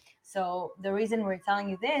 yes, So the reason we're telling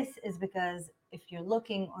you this is because if you're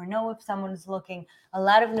looking or know if someone is looking, a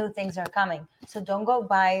lot of new things are coming. So don't go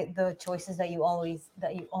by the choices that you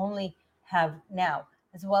only have now,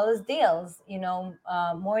 as well as deals.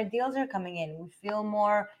 More deals are coming in. We feel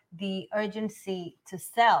more the urgency to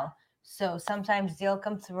sell. So sometimes deal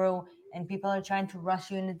come through and people are trying to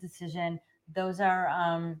rush you in a decision. Those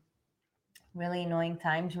are really annoying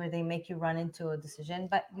times where they make you run into a decision,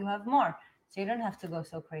 but you have more. So you don't have to go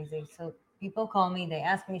so crazy. So People call me, they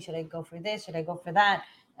ask me, should I go for this? Should I go for that?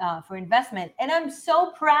 For investment. And I'm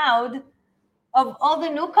so proud of all the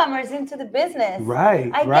newcomers into the business. Right,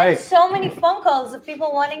 I right. get so many phone calls of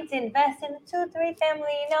people wanting to invest in a 2-3 family.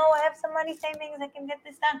 I have some money savings. I can get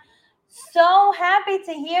this done. So happy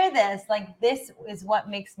to hear this. Like, this is what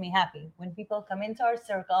makes me happy. When people come into our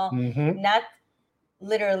circle, not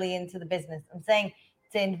literally into the business. I'm saying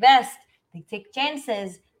to invest, they take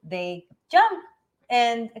chances, they jump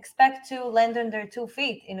and expect to land on their 2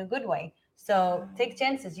 feet in a good way. So take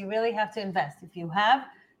chances. You really have to invest. If you have,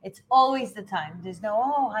 it's always the time. There's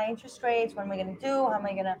no, high interest rates. What am I going to do? How am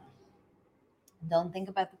I going to? Don't think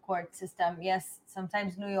about the court system. Yes,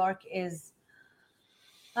 sometimes New York is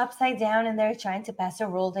upside down and they're trying to pass a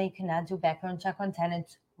rule that you cannot do background check on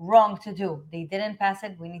tenants. Wrong to do. They didn't pass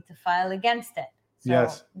it. We need to file against it. So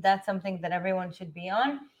Yes. That's something that everyone should be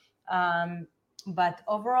on. But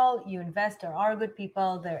overall, you invest. There are good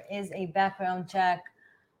people. There is a background check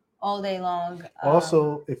all day long.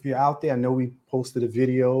 Also, if you're out there, I know we posted a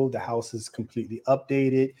video. The house is completely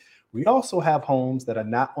updated. We also have homes that are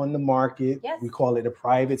not on the market. Yes. We call it a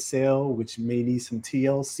private sale, which may need some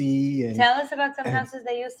TLC. And Tell us about some houses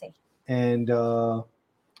that you see. And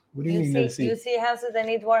what do you mean? You see houses that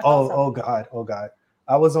need work. Oh God.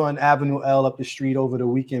 I was on Avenue L up the street over the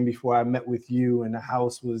weekend before I met with you, and the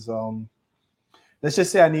house was let's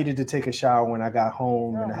just say I needed to take a shower when I got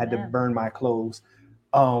home, and I had to burn my clothes.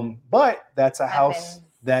 But that's a house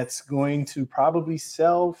that's going to probably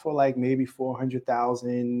sell for like maybe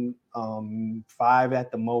 400,000, 5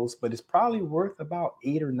 at the most, but it's probably worth about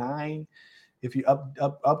 8 or 9 if you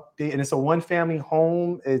update. And it's a 1-family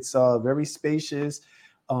home. It's very spacious,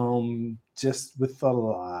 just with a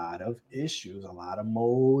lot of issues, a lot of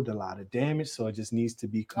mold, a lot of damage. So it just needs to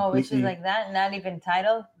be completely. Oh, issues like that, not even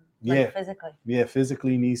title. Like physically. Yeah,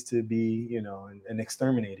 physically needs to be, and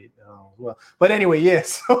exterminated. Well, but anyway,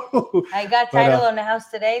 yes. Yeah, so, I got title on a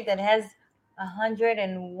house today that has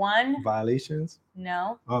 101 violations.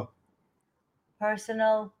 No. Oh.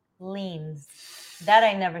 Personal liens. That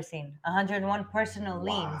I never seen. 101 personal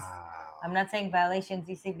liens. I'm not saying violations,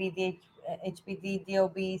 ECB, HBD,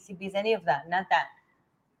 DOB, CBs, any of that. Not that.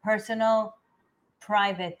 Personal,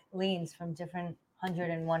 private liens from different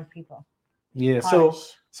 101 people. Yeah.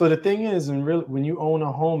 So the thing is, when you own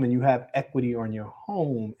a home and you have equity on your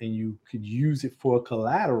home and you could use it for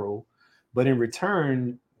collateral, but in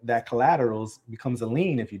return, that collateral becomes a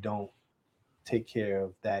lien if you don't take care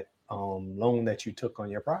of that loan that you took on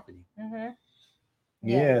your property. Mm-hmm.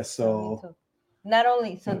 Yeah. So not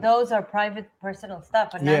only those are private personal stuff,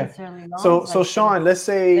 but not necessarily loans. So Sean, let's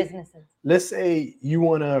say businesses. You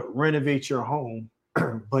want to renovate your home,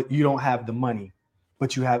 but you don't have the money.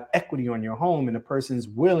 But you have equity on your home, and the person's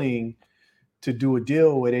willing to do a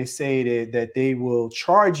deal where they say that they will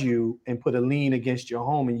charge you and put a lien against your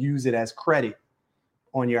home and use it as credit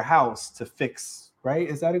on your house to fix, right?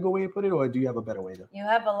 Is that a good way to put it, or do you have a better way to? You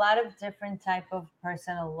have a lot of different type of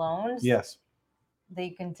personal loans. Yes. That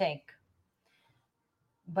you can take.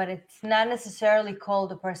 But it's not necessarily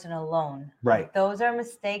called a personal loan. Right. Like, those are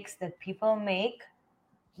mistakes that people make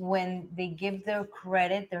when they give their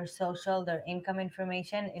credit, their social, their income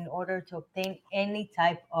information in order to obtain any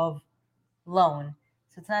type of loan.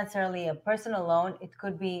 So it's not necessarily a personal loan. It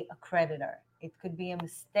could be a creditor. It could be a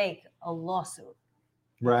mistake, a lawsuit.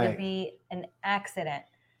 Right. It could be an accident.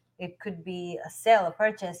 It could be a sale, a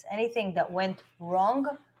purchase. Anything that went wrong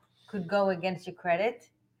could go against your credit.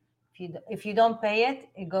 If you don't pay it,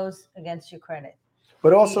 it goes against your credit.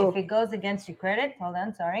 But also, if it goes against your credit, hold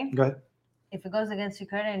on, sorry. Go ahead. If it goes against your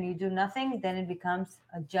credit and you do nothing, then it becomes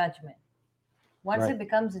a judgment. Once it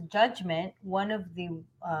becomes a judgment, one of the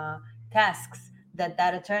tasks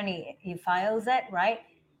that attorney, he files it, right?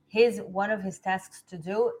 One of his tasks to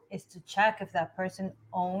do is to check if that person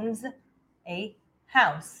owns a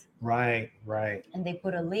house. Right. And they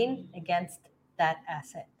put a lien against that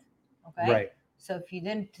asset. Okay. Right. So if you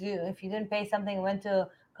didn't pay something, went to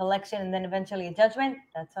collection, and then eventually a judgment,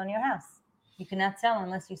 that's on your house. You cannot sell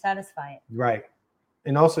unless you satisfy it. Right.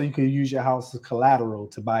 And also you could use your house as collateral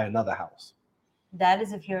to buy another house. That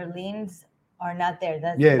is if your liens are not there.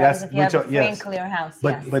 That's if you have a free and clear house.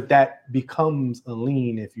 But that becomes a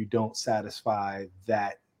lien if you don't satisfy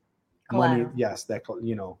that collateral. Money. Yes, that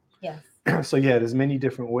Yes. So there's many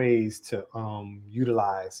different ways to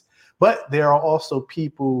utilize. But there are also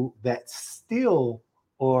people that steal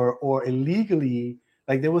or illegally.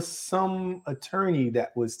 Like there was some attorney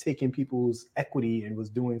that was taking people's equity and was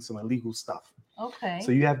doing some illegal stuff. Okay.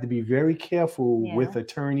 So you have to be very careful with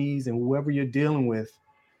attorneys and whoever you're dealing with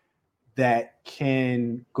that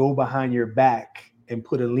can go behind your back and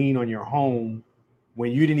put a lien on your home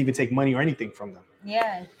when you didn't even take money or anything from them.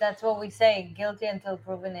 Yeah, that's what we say. Guilty until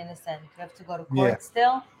proven innocent. You have to go to court Yeah.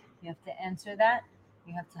 still. You have to answer that.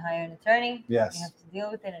 You have to hire an attorney. Yes. You have to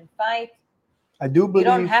deal with it and fight. I do believe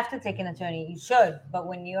You don't have to take an attorney. You should, but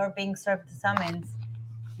when you're being served the summons,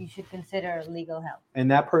 you should consider legal help. and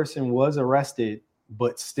that person was arrested,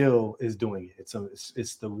 but still is doing it.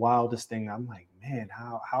 It's the wildest thing. I'm like, man,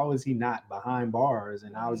 how is he not behind bars,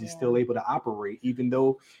 and how is he still able to operate even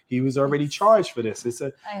though he was already charged for this? It's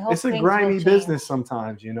a grimy business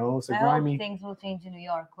sometimes, you know. It's a grimy. Hope things will change in New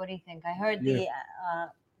York. What do you think? I heard the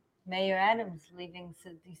Mayor Adams leaving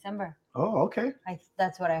December. Oh, okay.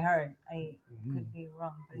 That's what I heard. I could be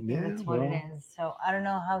wrong, but I think that's what it is. So I don't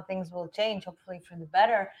know how things will change. Hopefully for the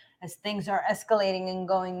better, as things are escalating and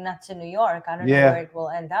going nuts in New York. I don't know where it will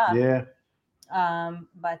end up. Yeah.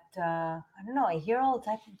 But I don't know. I hear all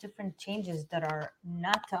types of different changes that are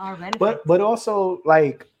not to our benefit. But also,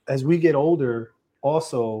 like, as we get older,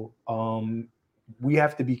 also we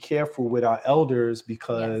have to be careful with our elders,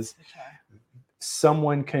 because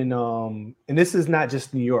someone can and this is not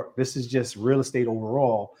just New York, this is just real estate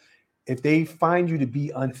overall. If they find you to be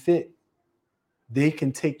unfit, they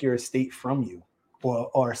can take your estate from you,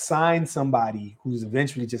 or assign somebody who's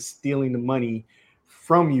eventually just stealing the money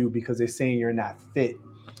from you because they're saying you're not fit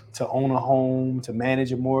to own a home, to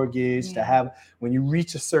manage a mortgage, to have, when you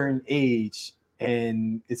reach a certain age,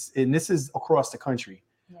 and this is across the country.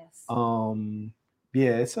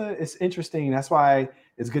 It's interesting. That's why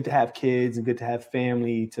it's good to have kids and good to have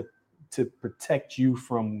family to protect you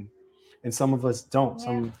from, and some of us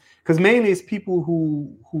don't. Because mainly it's people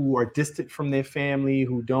who are distant from their family,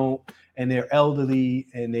 who don't, and they're elderly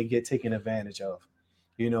and they get taken advantage of.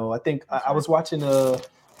 You know, I think I was watching not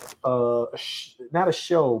a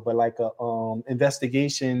show, but like a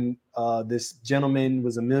investigation. This gentleman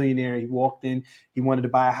was a millionaire. He walked in, he wanted to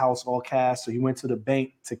buy a house all cash, so he went to the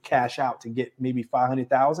bank to cash out to get maybe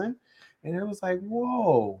 $500,000. And it was like,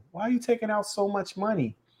 whoa, why are you taking out so much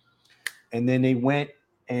money? And then they went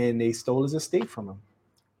and they stole his estate from him.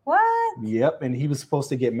 What? Yep. And he was supposed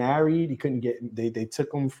to get married. He couldn't get, they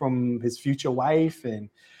took him from his future wife.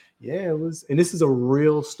 And it was, and this is a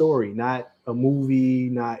real story, not a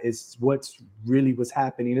movie, it's what's really was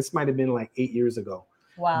happening. This might've been like 8 years ago.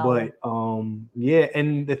 Wow. But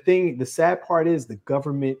and the sad part is the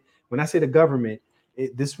government, when I say the government,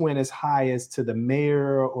 this went as high as to the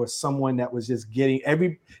mayor or someone that was just getting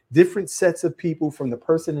every different sets of people, from the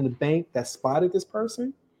person in the bank that spotted this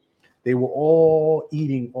person. They were all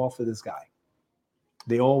eating off of this guy.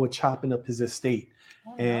 They all were chopping up his estate.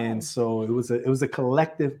 And so it was a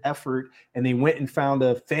collective effort, and they went and found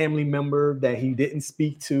a family member that he didn't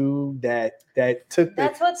speak to that took.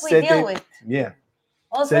 That's what we deal with. Yeah.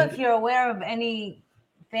 Also, if you're aware of any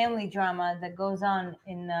family drama that goes on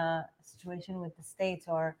in a situation with the states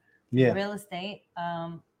or real estate,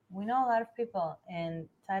 we know a lot of people, and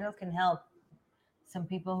title can help. Some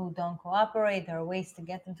people who don't cooperate, there are ways to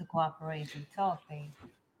get them to cooperate. They talk.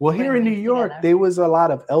 Well, here in New York, there was a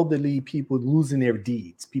lot of elderly people losing their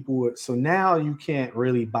deeds. So now you can't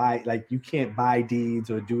really buy, like you can't buy deeds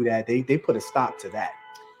or do that. They put a stop to that.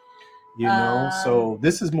 You know, so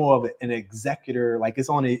this is more of an executor, like it's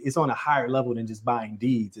on a higher level than just buying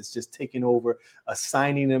deeds. It's just taking over,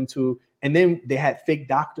 assigning them to, and then they had fake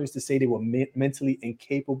doctors to say they were mentally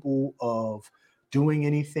incapable of doing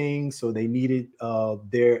anything. So they needed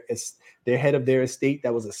their head of their estate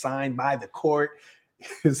that was assigned by the court.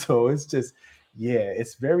 So it's just,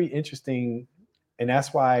 it's very interesting. And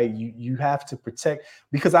that's why you have to protect,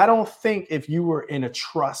 because I don't think if you were in a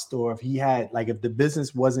trust, or if he had, like, if the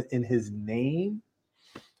business wasn't in his name,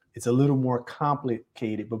 it's a little more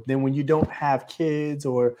complicated. But then when you don't have kids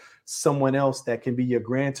or someone else that can be your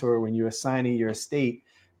grantor when you're assigning your estate,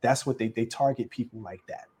 that's what they target people like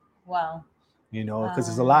that. Wow. You know, because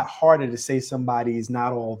it's a lot harder to say somebody is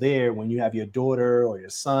not all there when you have your daughter or your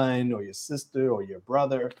son or your sister or your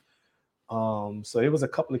brother. So it was a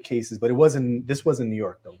couple of cases, but this wasn't New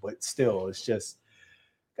York though, but still, it's just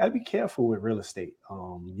gotta be careful with real estate.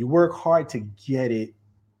 You work hard to get it,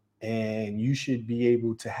 and you should be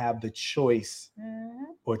able to have the choice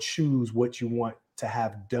or choose what you want to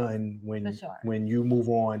have done when you move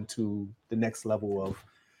on to the next level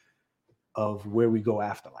of where we go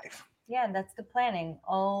after life. Yeah, that's the planning.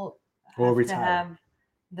 All or have retire. To have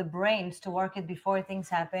the brains to work it before things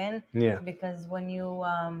happen. Yeah. Because when you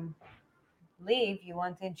leave, you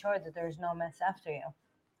want to ensure that there's no mess after you.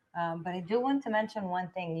 But I do want to mention one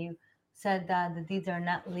thing. You said that the deeds are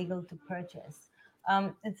not legal to purchase.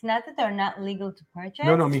 It's not that they're not legal to purchase.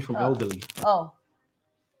 No, me from elderly. Oh,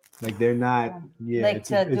 Like they're not, yeah, like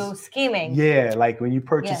to do scheming. yeah, like when you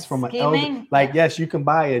purchase Yes, from an elder, scheming, like yes. yes, you can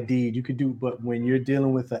buy a deed, you could do, but when you're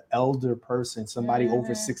dealing with an elder person, somebody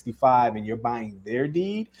over 65, and you're buying their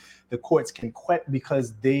deed, the courts can quit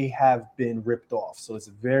because they have been ripped off. So it's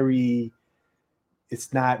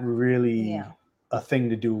not really Yeah. a thing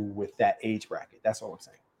to do with that age bracket. That's all I'm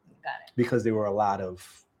saying. Got it. Because there were a lot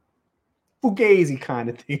of fugazi kind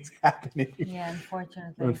of things happening. Yeah,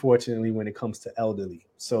 Unfortunately, when it comes to elderly.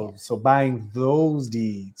 So Yes. so buying those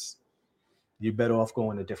deeds, you're better off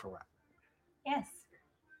going a different route. Yes.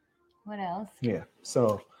 What else? Yeah.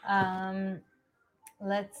 So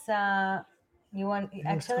Let's you want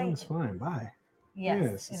actually time's fine. Bye.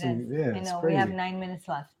 yes, Yes, it is. yeah, I it's know we have crazy. 9 minutes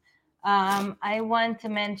left. I want to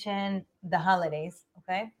mention the holidays,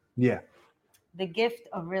 okay? Yeah. The gift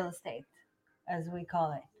of real estate, as we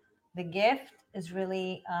call it. The gift is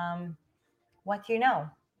really what you know,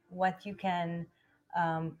 what you can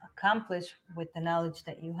accomplish with the knowledge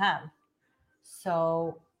that you have.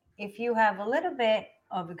 So, if you have a little bit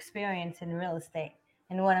of experience in real estate,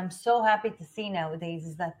 and what I'm so happy to see nowadays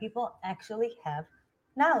is that people actually have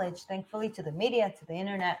knowledge, thankfully, to the media, to the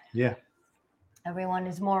internet. Yeah. Everyone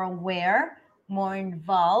is more aware, more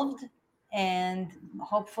involved, and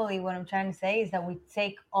hopefully what I'm trying to say is that we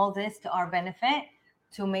take all this to our benefit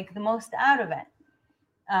to make the most out of it.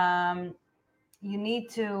 You need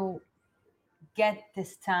to get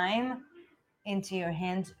this time into your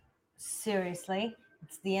hands seriously.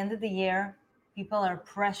 It's the end of the year. People are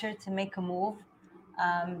pressured to make a move.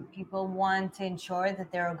 People want to ensure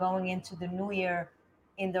that they're going into the new year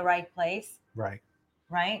in the right place, Right.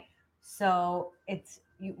 right? So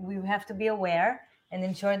we have to be aware and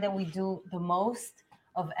ensure that we do the most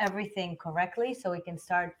of everything correctly so we can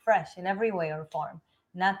start fresh in every way or form,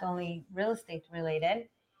 not only real estate related.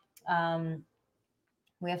 Um,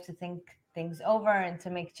 we have to think things over and to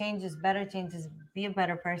make changes, better changes, be a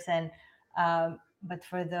better person. But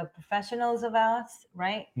for the professionals of us,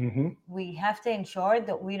 right, Mm-hmm. we have to ensure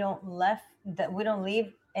that we don't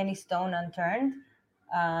leave any stone unturned,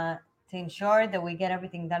 to ensure that we get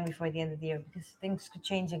everything done before the end of the year, because things could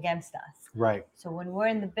change against us. Right. So when we're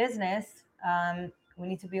in the business, we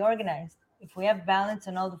need to be organized. If we have balance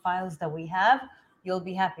on all the files that we have, you'll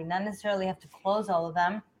be happy. Not necessarily have to close all of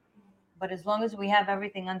them, but as long as we have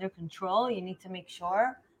everything under control, you need to make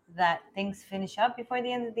sure that things finish up before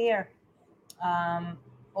the end of the year,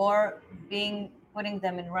 or putting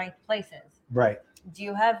them in right places. Right. Do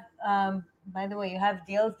you have, by the way, you have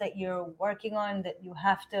deals that you're working on that you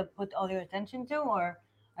have to put all your attention to, or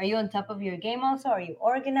are you on top of your game also? Are you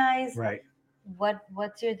organized? Right.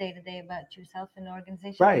 What's your day to day about yourself and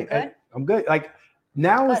organization? Right. You good? I'm good. Like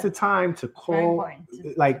now is Good. the time to Very call.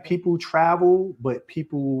 important. Like people travel, but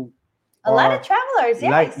people A lot are of travelers,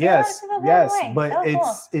 yeah. like yes, People yes, going away. but So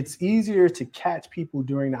cool. it's easier to catch people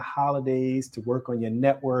during the holidays, to work on your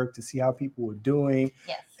network, to see how people are doing,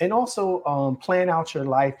 Yes. and also plan out your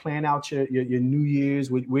life, plan out your New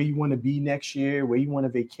Year's, where you want to be next year, where you want to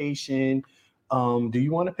vacation. Do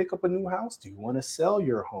you want to pick up a new house? Do you want to sell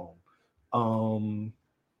your home?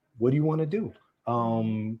 What do you want to do?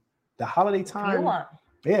 The holiday If you time. want.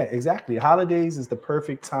 Yeah, exactly. Holidays is the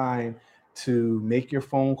perfect time to make your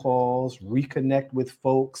phone calls, reconnect with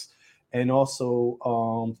folks, and also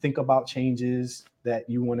think about changes that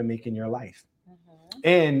you want to make in your life.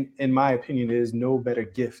 And in my opinion, there's no better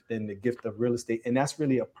gift than the gift of real estate. And that's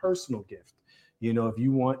really a personal gift. You know, if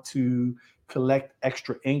you want to collect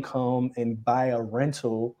extra income and buy a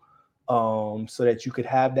rental, so that you could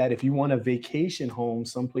have that. If you want a vacation home,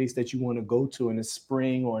 someplace that you want to go to in the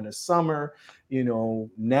spring or in the summer, you know,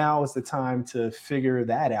 now is the time to figure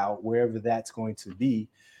that out, wherever that's going to be.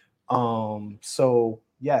 So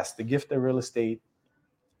yes, the gift of real estate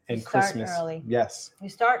and You start Christmas. early. Yes. You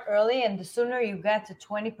start early, and the sooner you get to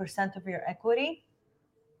 20% of your equity,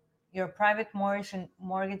 your private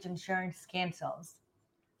mortgage insurance cancels.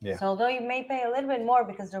 Yeah. So although you may pay a little bit more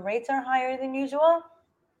because the rates are higher than usual,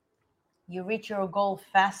 you reach your goal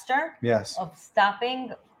faster Yes. of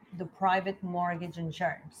stopping the private mortgage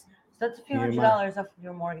insurance. So that's a few $100 off of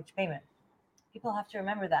your mortgage payment. People have to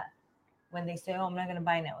remember that when they say, oh, I'm not going to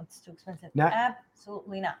buy now, it's too expensive.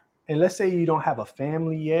 Absolutely not. And let's say you don't have a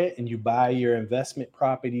family yet and you buy your investment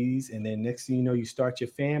properties, and then next thing you know, you start your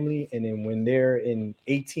family, and then when they're in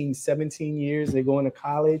 18, 17 years, they're going to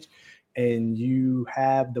college, and you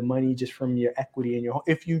have the money just from your equity in your home,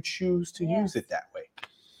 if you choose to use it that way.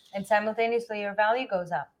 And simultaneously, your value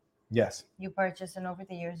goes up. Yes. You purchase, and over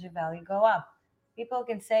the years, your value go up. People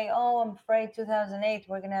can say, oh, I'm afraid 2008,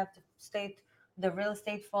 we're going to have to the real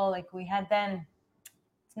estate fall like we had then.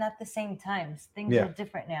 It's not the same times. Things are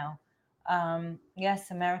different now.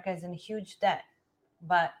 Yes, America is in huge debt,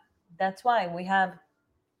 but that's why we have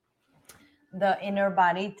the inner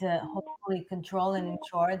body to hopefully control and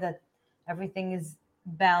ensure that everything is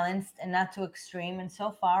balanced and not too extreme. And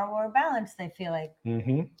so far, we're balanced. I feel like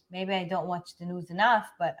Mm-hmm. maybe I don't watch the news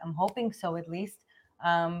enough, but I'm hoping so at least.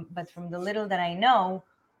 But from the little that I know,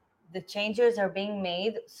 the changes are being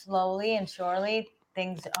made slowly and surely.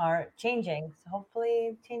 Things are changing. So hopefully,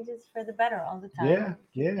 it changes for the better all the time. Yeah,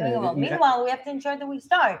 Keep yeah. doing well. Meanwhile, we have to ensure that we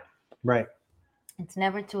start. Right. It's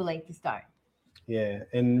never too late to start. Yeah,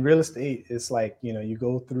 in real estate, it's like, you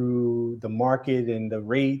go through the market and the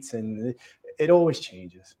rates, and it always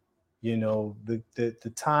changes.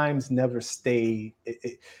 The times never stay.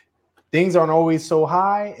 Things aren't always so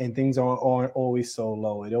high, and things aren't always so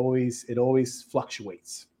low. It always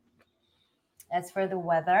fluctuates. As for the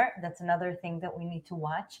weather, that's another thing that we need to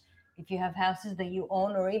watch. If you have houses that you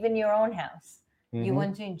own or even your own house, you Mhm.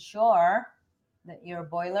 want to ensure that your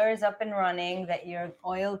boiler is up and running, that your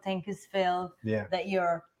oil tank is filled, Yeah. that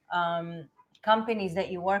your companies that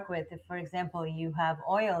you work with, if, for example, you have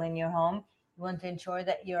oil in your home, you want to ensure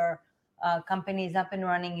that your company is up and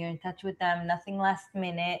running, you're in touch with them, nothing last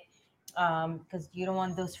minute, because you don't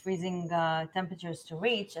want those freezing temperatures to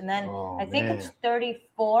reach. And then Oh, I think it's man.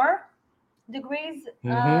 34 degrees,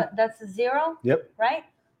 Mhm. that's zero, Yep. right?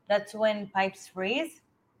 That's when pipes freeze.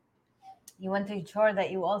 You want to ensure that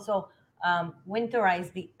you also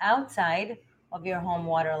winterize the outside of your home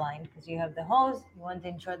water line, because you have the hose. You want to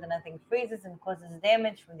ensure that nothing freezes and causes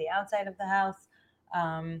damage from the outside of the house.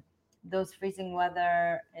 Those freezing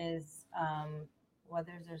weathers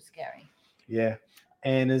are scary. Yeah.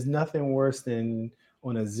 And there's nothing worse than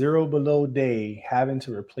on a 0 below day having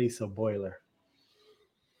to replace a boiler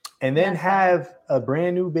and then That's fun. have a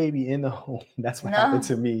brand new baby in the home. That's what No. happened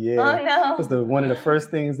to me. Yeah. Oh no. It was one of the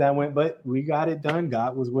first things that went, but we got it done.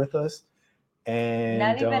 God was with us. And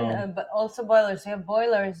Not even, but also boilers. You have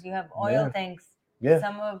boilers. You have oil Yeah. tanks. Yeah.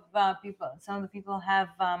 Some of the people have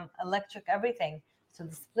electric everything. So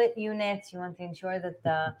the split units, you want to ensure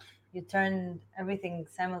that you turn everything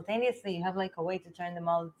simultaneously. You have like a way to turn them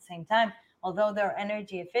all at the same time. Although they're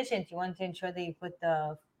energy efficient, you want to ensure that you put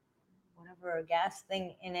the whatever gas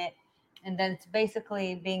thing in it, and then it's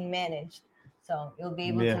basically being managed. So you'll be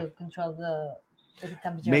able Yeah. to control the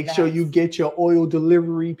temperature. Make of the sure house. you get your oil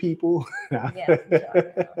delivery, people. Yes, for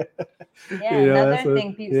sure. Yeah, another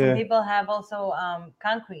thing, some people have also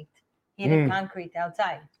concrete, heated concrete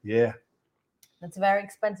outside. Yeah. That's a very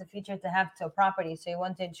expensive feature to have to a property. So you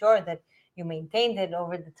want to ensure that you maintained it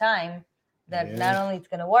over the time, that not only it's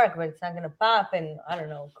going to work, but it's not going to pop and, I don't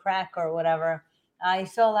know, crack or whatever. I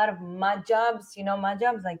saw a lot of mud jobs, mud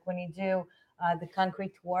jobs, like when you do the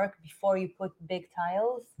concrete work before you put big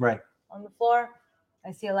tiles Right. on the floor.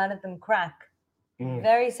 I see a lot of them crack.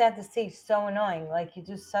 Very sad to see. So annoying. Like you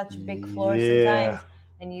do such big floors sometimes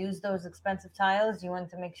and you use those expensive tiles. You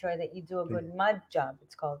want to make sure that you do a good mud job.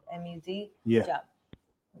 It's called MUD job.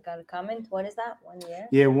 Got a comment? What is that? 1 year?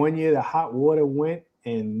 Yeah, 1 year the hot water went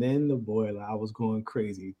and then the boiler. I was going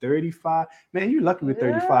crazy. 35. Man, you're lucky with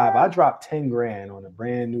 35. I dropped 10 grand on a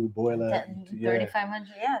brand new boiler.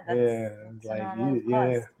 3,500. Yeah, that's like a normal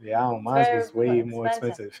cost. mine was way more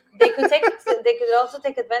expensive. They could also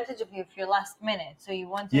take advantage of you if you're last minute. So you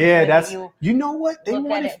want to that's you know what? They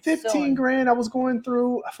wanted 15 soon. grand. I was going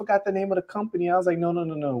through, I forgot the name of the company. I was like, no.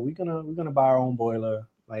 We're gonna buy our own boiler.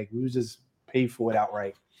 Like we was just pay for it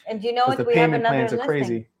outright. And do you know what? The We have payment another plans are listing.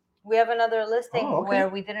 crazy. We have another listing where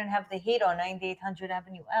we didn't have the heat on 9800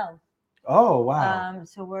 Avenue L. Oh, wow.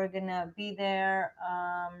 So we're gonna be there.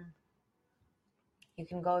 You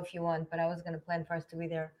can go if you want, but I was gonna plan for us to be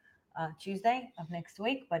there Tuesday of next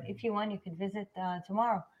week. But if you want, you could visit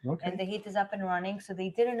tomorrow. Okay. And the heat is up and running. So they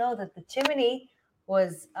didn't know that the chimney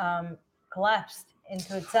was collapsed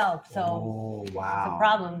into itself. So it's a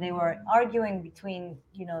problem. They were arguing between,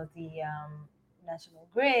 the National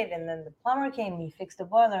Grid, and then the plumber came, he fixed the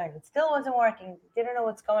boiler, and it still wasn't working. They didn't know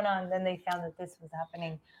what's going on. Then they found that this was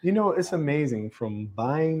happening. It's amazing, from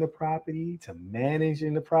buying the property to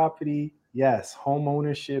managing the property. Yes, home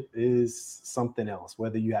ownership is something else,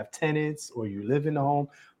 whether you have tenants or you live in the home.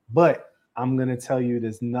 But I'm going to tell you,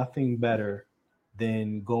 there's nothing better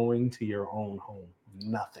than going to your own home.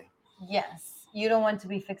 Nothing. Yes. You don't want to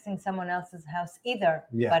be fixing someone else's house either.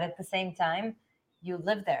 Yeah. But at the same time, you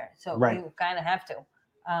live there. So you kind of have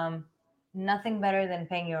to. Nothing better than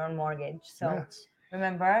paying your own mortgage. So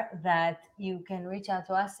remember that you can reach out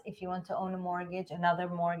to us if you want to own a mortgage, another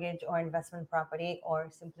mortgage or investment property,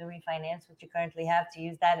 or simply refinance what you currently have to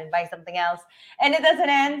use that and buy something else. And it doesn't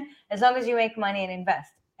end as long as you make money and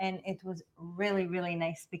invest. And it was really, really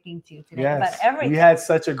nice speaking to you today Yes, about everything. we had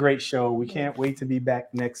such a great show. We can't wait to be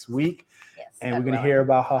back next week. Yes, And God we're going to willing. hear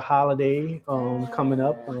about her holiday coming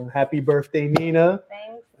up. Happy birthday, Nina.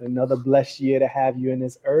 Thanks. Another blessed year to have you in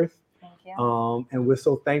this earth. Thank you. And we're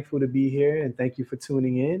so thankful to be here. And thank you for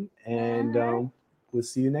tuning in. And we'll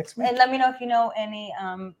see you next week. And let me know if you know any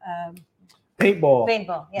Paintball.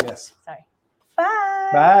 paintball. Yes. Sorry. Bye.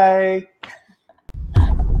 Bye.